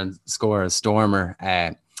Kelleher and score a stormer.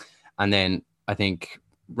 And then I think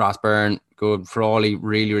Ross Byrne, good. Frawley,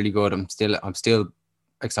 really, really good. I'm still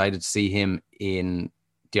excited to see him in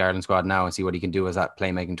the Ireland squad now and see what he can do as that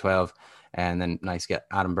playmaking 12. And then nice to get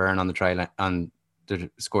Adam Byrne on the trial on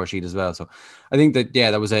the score sheet as well. So I think that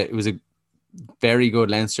it was a very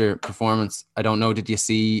good Leinster performance. I don't know, did you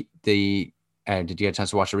see did you get a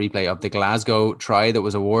chance to watch a replay of the Glasgow try that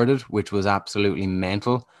was awarded, which was absolutely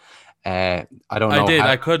mental? I don't know. I did.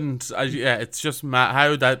 I couldn't. It's just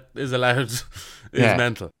how that is allowed is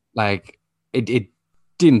mental. Like it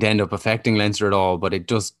didn't end up affecting Leinster at all, but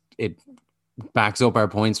it backs up our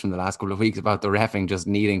points from the last couple of weeks about the reffing just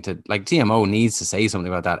needing to, like, TMO needs to say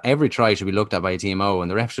something about that. Every try should be looked at by a TMO, and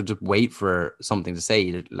the ref should just wait for something to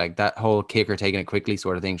say. Like, that whole kicker taking it quickly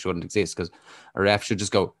sort of thing shouldn't exist, because a ref should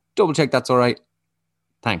just go, double check that's all right.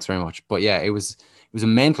 Thanks very much. But yeah, it was a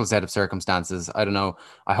mental set of circumstances. I don't know.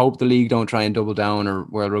 I hope the league don't try and double down, or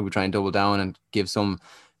World Rugby try and double down and give some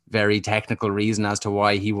very technical reason as to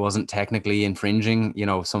why he wasn't technically infringing,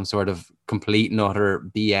 some sort of complete and utter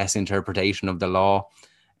BS interpretation of the law.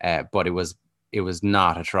 But it was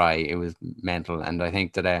not a try. It was mental. And I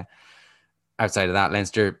think that outside of that,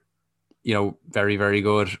 Leinster, very, very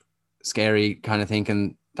good. Scary kind of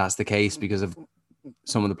thinking that's the case because of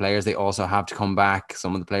some of the players they also have to come back.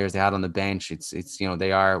 Some of the players they had on the bench, it's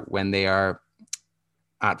they are, when they are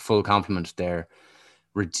at full complement, they're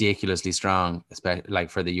ridiculously strong, especially like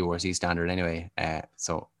for the URC standard anyway.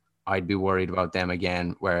 So I'd be worried about them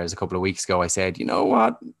again. Whereas a couple of weeks ago I said, you know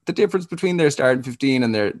what, the difference between their starting 15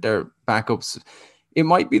 and their backups, it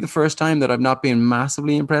might be the first time that I've not been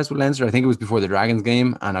massively impressed with Leinster. I think it was before the Dragons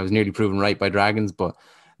game, and I was nearly proven right by Dragons. But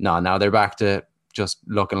no, now they're back to just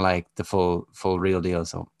looking like the full real deal.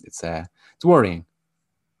 So it's worrying.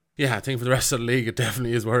 Yeah, I think for the rest of the league, it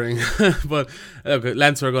definitely is worrying. But look,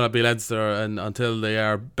 Leinster are going to be Leinster, and until they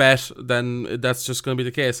are bet, then that's just going to be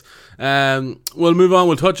the case. We'll move on.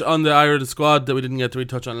 We'll touch on the Ireland squad that we didn't get to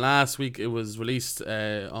retouch on last week. It was released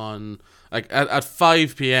on at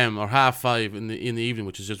 5 p.m. or 5:30 in the evening,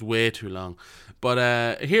 which is just way too long.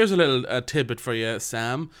 But here's a little tidbit for you,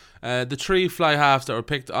 Sam. The 3 fly halves that were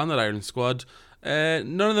picked on that Ireland squad,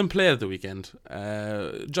 none of them played at the weekend.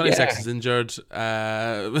 Johnny Sexton's injured.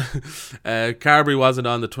 Carberry wasn't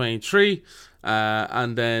on the 23,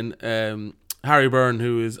 and then Harry Byrne,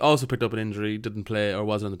 who is also picked up an injury, didn't play or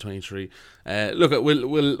wasn't on the 23. Look,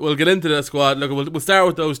 we'll get into the squad. Look, we'll start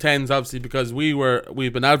with those 10s, obviously, because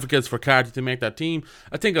we've been advocates for Carty to make that team.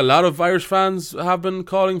 I think a lot of Irish fans have been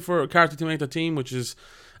calling for Carty to make that team, which is,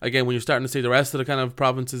 again, when you're starting to see the rest of the kind of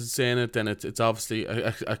provinces saying it, then it's obviously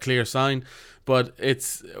a clear sign. But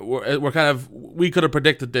we could have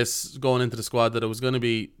predicted this going into the squad, that it was going to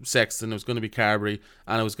be Sexton, it was going to be Carberry,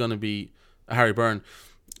 and it was going to be Harry Byrne.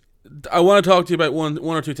 I want to talk to you about one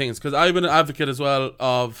or two things, because I've been an advocate as well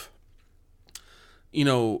of,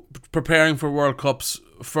 preparing for World Cups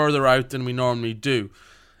further out than we normally do.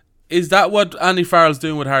 Is that what Andy Farrell's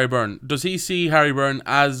doing with Harry Byrne? Does he see Harry Byrne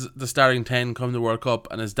as the starting 10 come the World Cup,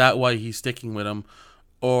 and is that why he's sticking with him?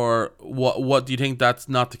 Or what do you think that's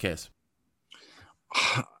not the case?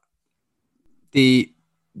 The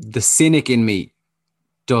cynic in me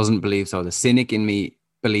doesn't believe so. The cynic in me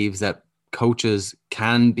believes that coaches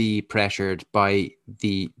can be pressured by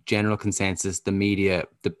the general consensus, the media,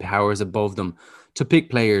 the powers above them, to pick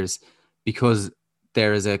players because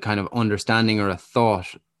there is a kind of understanding or a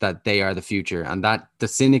thought that they are the future. And that the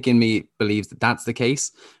cynic in me believes that that's the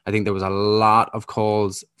case. I think there was a lot of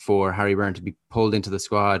calls for Harry Byrne to be pulled into the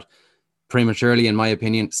squad prematurely, in my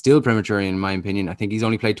opinion, still prematurely in my opinion. I think he's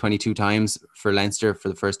only played 22 times for Leinster for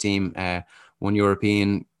the first team, one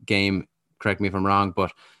European game, correct me if I'm wrong,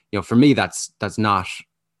 but for me, that's not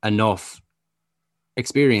enough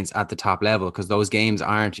experience at the top level, because those games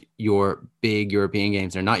aren't your big European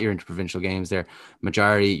games. They're not your interprovincial games. They're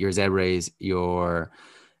majority your Zebrays, your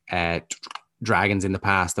Dragons in the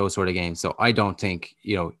past, those sort of games. So I don't think,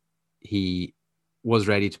 he was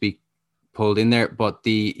ready to be pulled in there. But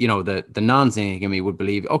the non-cynic in me would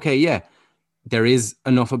believe, okay, yeah, there is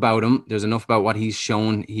enough about him. There's enough about what he's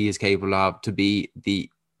shown he is capable of to be the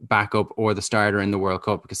backup or the starter in the World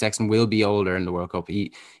Cup, because Sexton will be older in the World Cup.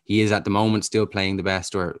 He is at the moment still playing the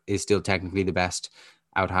best, or is still technically the best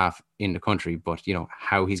out half in the country. But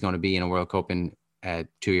how he's going to be in a World Cup in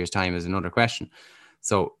 2 years' time is another question.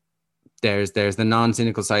 So there's the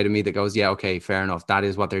non-cynical side of me that goes, yeah, okay, fair enough. That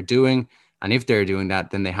is what they're doing. And if they're doing that,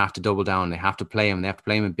 then they have to double down. They have to play him. They have to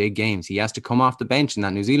play him in big games. He has to come off the bench in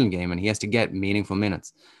that New Zealand game, and he has to get meaningful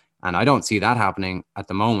minutes. And I don't see that happening at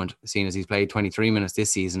the moment, seeing as he's played 23 minutes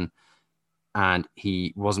this season and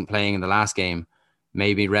he wasn't playing in the last game,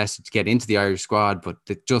 maybe rested to get into the Irish squad. But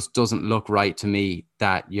it just doesn't look right to me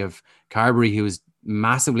that you have Carberry, who's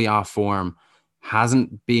massively off form,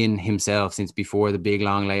 hasn't been himself since before the big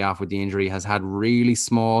long layoff with the injury, has had really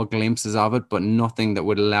small glimpses of it, but nothing that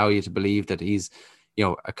would allow you to believe that he's,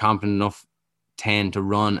 a competent enough 10 to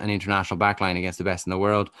run an international backline against the best in the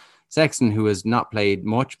world. Sexton, who has not played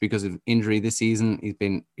much because of injury this season,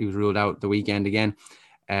 he was ruled out the weekend again.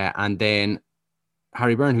 And then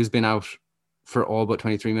Harry Byrne, who's been out for all but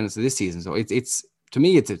 23 minutes of this season. So it's to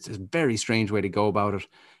me, it's a very strange way to go about it.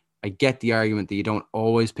 I get the argument that you don't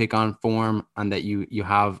always pick on form and that you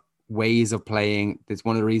have ways of playing. It's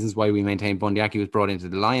one of the reasons why we maintain Bundyaki was brought into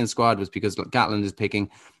the Lions squad, was because Gatland is picking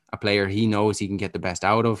a player he knows he can get the best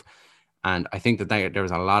out of. And I think that there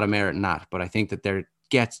was a lot of merit in that. But I think that there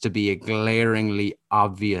gets to be a glaringly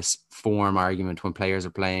obvious form argument when players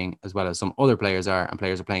are playing as well as some other players are, and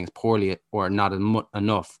players are playing as poorly or not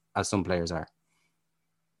enough as some players are.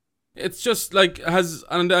 It's just like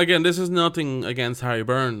and again, this is nothing against Harry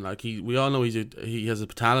Byrne. Like we all know he has a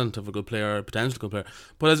talent of a good player, a potential good player.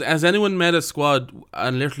 But has anyone met a squad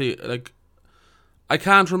and literally like, I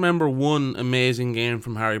can't remember one amazing game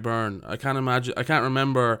from Harry Byrne. I can't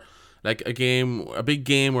remember like a big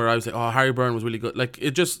game where I was like, oh, Harry Byrne was really good. Like,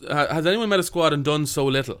 it just has anyone met a squad and done so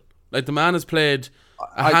little? Like, the man has played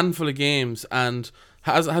a handful of games and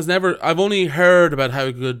has never. I've only heard about how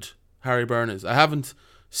good Harry Byrne is. I haven't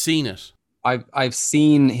seen it. I've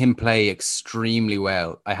seen him play extremely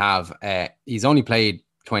well. I have. He's only played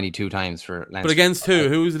 22 times for Leinster. But against who?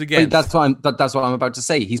 Who is it against? That's what I'm about to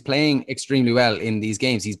say. He's playing extremely well in these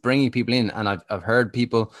games. He's bringing people in, and I've heard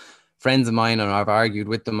people, friends of mine, and I've argued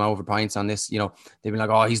with them over pints on this. You know, they've been like,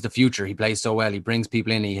 "Oh, he's the future. He plays so well. He brings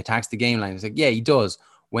people in. He attacks the game line." It's like, yeah, he does.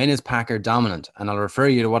 When is Packer dominant? And I'll refer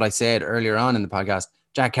you to what I said earlier on in the podcast.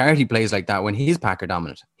 Jack Carty plays like that when he's Packer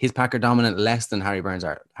dominant. He's Packer dominant less than Harry Byrne's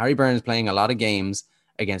are. Harry Byrne is playing a lot of games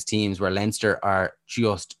against teams where Leinster are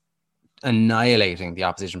just annihilating the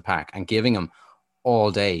opposition pack and giving them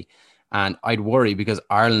all day. And I'd worry because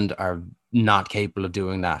Ireland are not capable of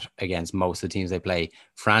doing that against most of the teams they play.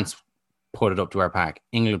 France put it up to our pack.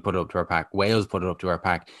 England put it up to our pack. Wales put it up to our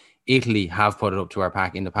pack. Italy have put it up to our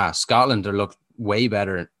pack in the past. Scotland are looked way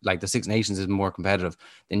better. Like, the Six Nations is more competitive.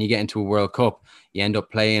 Then you get into a World Cup, you end up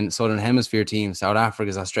playing Southern Hemisphere teams, South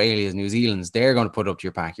Africa's, Australia's, New Zealand's. They're going to put it up to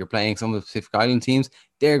your pack. You're playing some of the Pacific Island teams.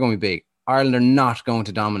 They're going to be big. Ireland are not going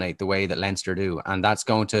to dominate the way that Leinster do, and that's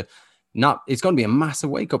going to it's going to be a massive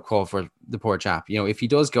wake-up call for the poor chap. You know, if he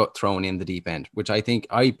does get thrown in the deep end, which I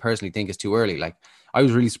personally think is too early. Like, I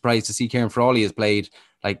was really surprised to see Kieran Frawley has played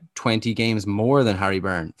like 20 games more than Harry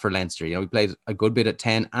Byrne for Leinster. You know, he played a good bit at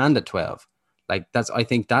 10 and at 12. Like, I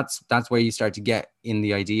think that's where you start to get in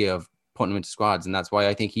the idea of putting him into squads, and that's why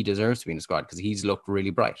I think he deserves to be in the squad, because he's looked really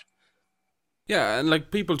bright. Yeah, and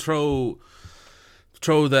like, people throw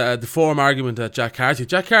the form argument at Jack Carty.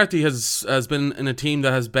 Jack Carty has been in a team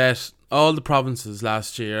that has bet all the provinces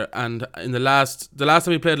last year, and in the last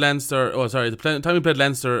time he played Leinster, the time he played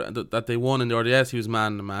Leinster that they won in the RDS, he was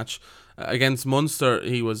man in the match. Against Munster,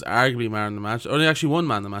 he was arguably man in the match. Only actually won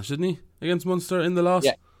man in the match, didn't he? Against Munster in the loss?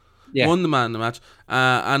 Yeah. Won the man in the match.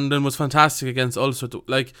 And then was fantastic against Ulster.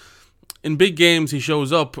 Like, in big games, he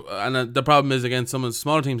shows up, and the problem is against some of the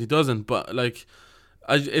smaller teams, he doesn't. But, like,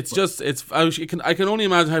 I can only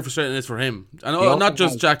imagine how frustrating it is for him. And not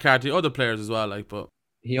just Jack Carty, other players as well. Like, but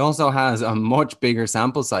he also has a much bigger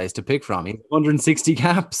sample size to pick from. He has 160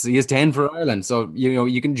 caps. He has 10 for Ireland. So, you know,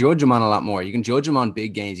 you can judge him on a lot more. You can judge him on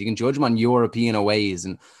big games. You can judge him on European aways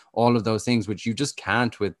and all of those things, which you just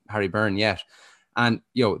can't with Harry Byrne yet. And,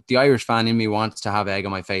 you know, the Irish fan in me wants to have egg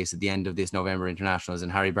on my face at the end of this November internationals,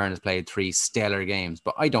 and Harry Byrne has played 3 stellar games,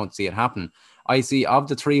 but I don't see it happen. I see, of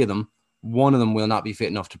the 3 of them, one of them will not be fit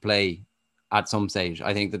enough to play at some stage.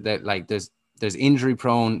 I think that like there's injury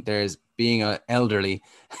prone, there's being elderly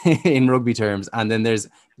in rugby terms, and then there's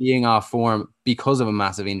being off form because of a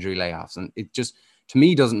massive injury layoffs. And it just, to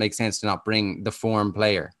me, doesn't make sense to not bring the form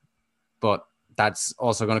player. But that's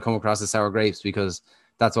also going to come across as sour grapes, because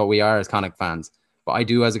that's what we are as Connacht fans. But I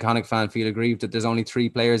do, as a Connacht fan, feel aggrieved that there's only 3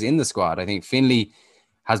 players in the squad. I think Finlay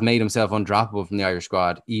has made himself undroppable from the Irish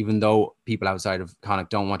squad, even though people outside of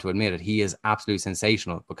Connacht don't want to admit it. He is absolutely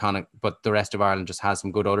sensational, but the rest of Ireland just has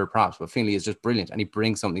some good other props. But Finlay is just brilliant, and he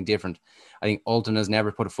brings something different. I think Ulton has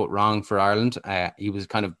never put a foot wrong for Ireland. He was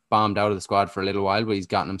kind of bombed out of the squad for a little while, but he's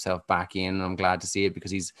gotten himself back in, and I'm glad to see it,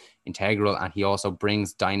 because he's integral, and he also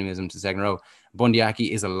brings dynamism to the second row.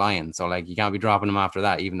 Bundyaki is a lion, so like, you can't be dropping him after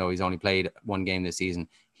that, even though he's only played 1 game this season.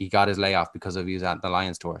 He got his layoff because he was at the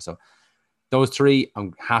Lions tour. So those 3,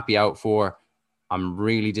 I'm happy out for. I'm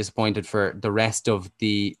really disappointed for the rest of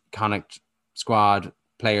the Connacht squad,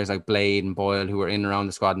 players like Blade and Boyle, who were in and around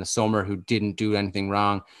the squad in the summer, who didn't do anything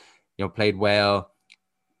wrong, you know, played well.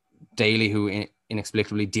 Daly, who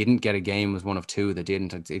inexplicably didn't get a game, was one of 2 that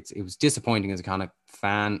didn't. It was disappointing as a Connacht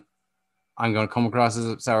fan. I'm going to come across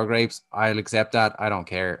as sour grapes. I'll accept that. I don't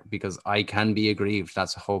care, because I can be aggrieved.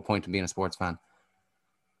 That's the whole point of being a sports fan.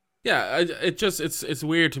 Yeah, it's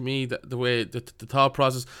weird to me that the way the thought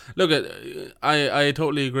process. Look, I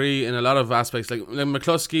totally agree in a lot of aspects. Like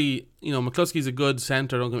McCluskey, you know, McCluskey's a good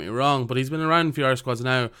centre. Don't get me wrong, but he's been around a few Irish squads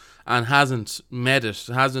now and hasn't made it.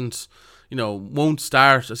 Hasn't, you know, won't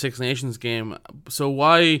start a Six Nations game. So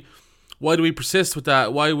why why do we persist with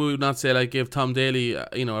that? Why would we not say, like, give Tom Daly,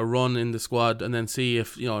 a run in the squad and then see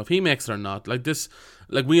if he makes it or not? Like this,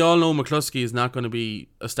 like we all know McCluskey is not going to be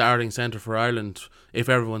a starting centre for Ireland if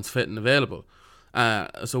everyone's fit and available.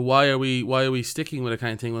 So why are we sticking with a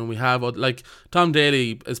kind of thing when we have, like, Tom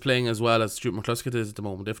Daly is playing as well as Stuart McCluskey is at the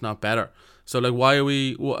moment, if not better. So like, why are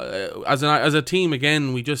we as a team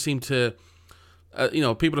again? We just seem to.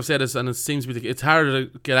 People have said this, and it seems to be it's harder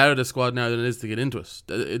to get out of the squad now than it is to get into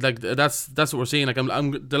it. Like that's what we're seeing. Like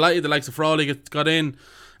I'm delighted the likes of Frawley got in.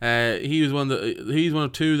 He's one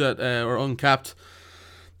of two that are uncapped.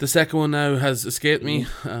 The second one now has escaped me.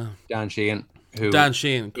 Dan Sheehan. Dan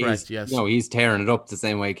Sheehan, correct? Yes. He's tearing it up the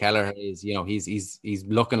same way Kelleher is. He's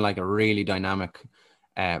looking like a really dynamic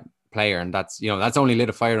player, and that's only lit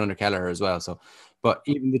a fire under Kelleher as well. So, but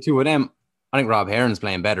even the two of them. I think Rob Herring's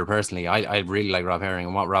playing better personally. I really like Rob Herring,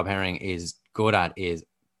 and what Rob Herring is good at is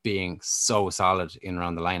being so solid in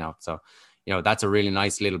around the line out. So, that's a really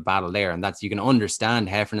nice little battle there, and you can understand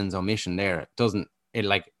Heffernan's omission there.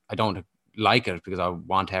 I don't like it because I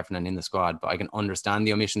want Heffernan in the squad, but I can understand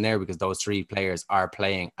the omission there because those three players are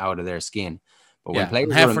playing out of their skin. But when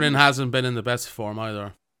players Heffernan hasn't been in the best form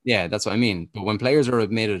either. Yeah, that's what I mean. But when players are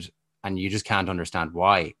admitted and you just can't understand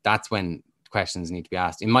why, that's when questions need to be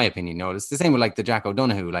asked, in my opinion. It's the same with like the Jack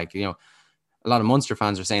O'Donoghue. Like, a lot of Munster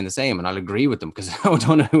fans are saying the same, and I'll agree with them because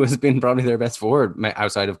O'Donoghue has been probably their best forward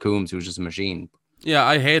outside of Coombs, who's just a machine. Yeah,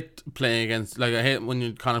 I hate playing against, like, I hate when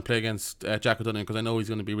you kind of play against Jack O'Donoghue because I know he's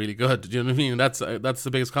going to be really good. Do you know what I mean? That's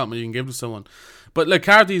the biggest compliment you can give to someone. But like,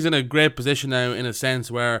 Carty's in a great position now in a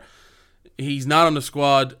sense where he's not on the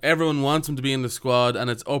squad. Everyone wants him to be in the squad, and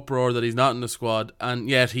it's uproar that he's not in the squad. And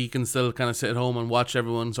yet he can still kind of sit at home and watch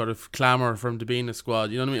everyone sort of clamour for him to be in the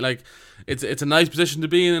squad. You know what I mean? Like, it's a nice position to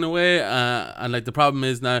be in a way. And like, the problem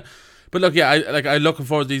is now. But look, I'm looking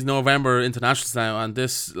forward to these November internationals now, and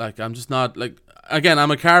this, like, I'm just not like. Again,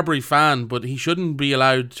 I'm a Carbery fan, but he shouldn't be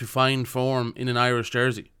allowed to find form in an Irish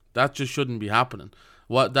jersey. That just shouldn't be happening.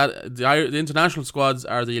 The international squads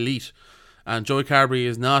are the elite. And Joey Carbery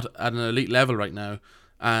is not at an elite level right now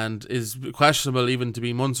and is questionable even to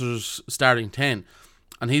be Munster's starting 10.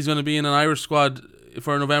 And he's going to be in an Irish squad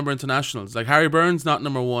for November internationals. Like, Harry Byrne's not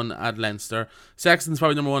number one at Leinster. Sexton's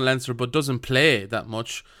probably number one at Leinster but doesn't play that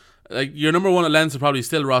much. Like, your number one at Leinster probably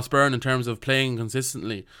still Ross Byrne in terms of playing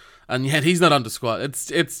consistently. And yet he's not on the squad.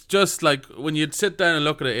 It's just like, when you sit down and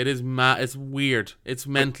look at it, it is it's weird. It's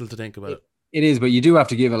mental to think about it. It is, but you do have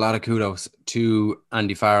to give a lot of kudos to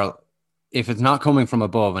Andy Farrell. If it's not coming from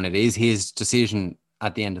above and it is his decision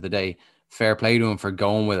at the end of the day, fair play to him for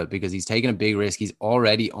going with it because he's taking a big risk. He's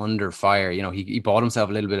already under fire. He bought himself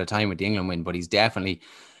a little bit of time with the England win, but he's definitely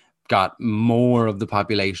got more of the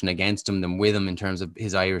population against him than with him in terms of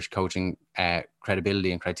his Irish coaching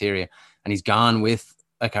credibility and criteria. And he's gone with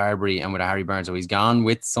a Carbery and with a Harry Byrne. So he's gone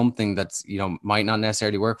with something that's, might not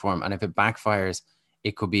necessarily work for him. And if it backfires,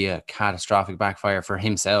 it could be a catastrophic backfire for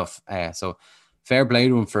himself. So fair play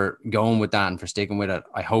to him for going with that and for sticking with it.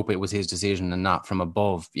 I hope it was his decision and not from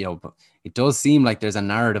above, but it does seem like there's a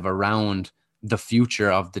narrative around the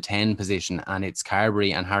future of the 10 position, and it's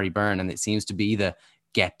Carbery and Harry Byrne, and it seems to be the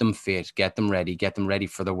get them fit, get them ready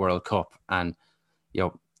for the World Cup. And,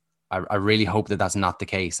 I really hope that that's not the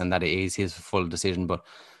case and that it is his full decision. But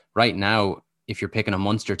right now, if you're picking a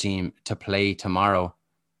Munster team to play tomorrow,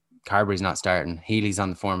 Carbery's not starting. Healy's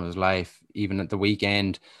on the form of his life. Even at the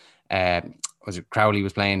weekend, Crowley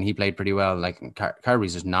was playing, he played pretty well. Like,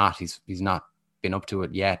 Carbery's just not, he's not been up to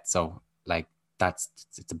it yet. So like,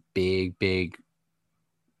 it's a big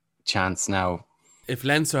chance now. If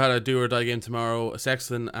Leinster had a do or die game tomorrow,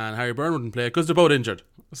 Sexton and Harry Byrne wouldn't play because they're both injured.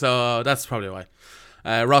 So that's probably why.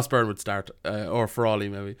 Ross Byrne would start, or Frawley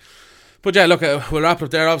maybe. But yeah, look, we'll wrap it up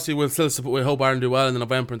there. Obviously, we hope Ireland do well in the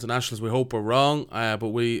November internationals. We hope we're wrong, but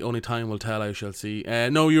only time will tell. I shall see.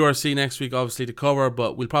 No URC next week, obviously, to cover,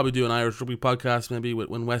 but we'll probably do an Irish rugby podcast maybe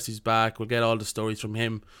when Westy's back. We'll get all the stories from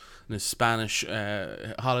him and his Spanish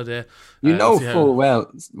holiday. Full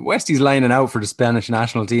well, Westy's lining out for the Spanish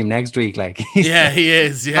national team next week. Like, yeah, he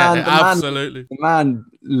is. Yeah, absolutely. The man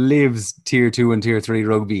lives tier 2 and tier 3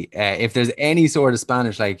 rugby. If there's any sort of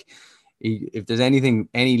Spanish, like, if there's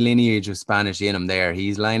any lineage of Spanish in him there,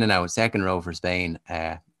 he's lining out second row for Spain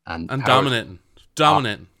and dominating.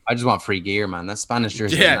 I just want free gear, man. That's Spanish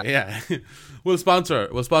jersey. Yeah. We'll sponsor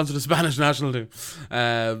the Spanish national team. All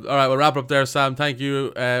right, we'll wrap it up there, Sam. Thank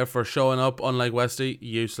you for showing up. Unlike Westy,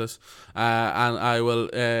 useless. And I will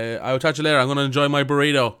catch you later. I'm going to enjoy my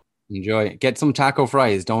burrito. Enjoy. Get some taco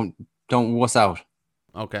fries. Don't wuss out.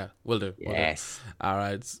 Okay, will do. Yes. All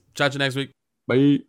right. Chat you next week. Bye.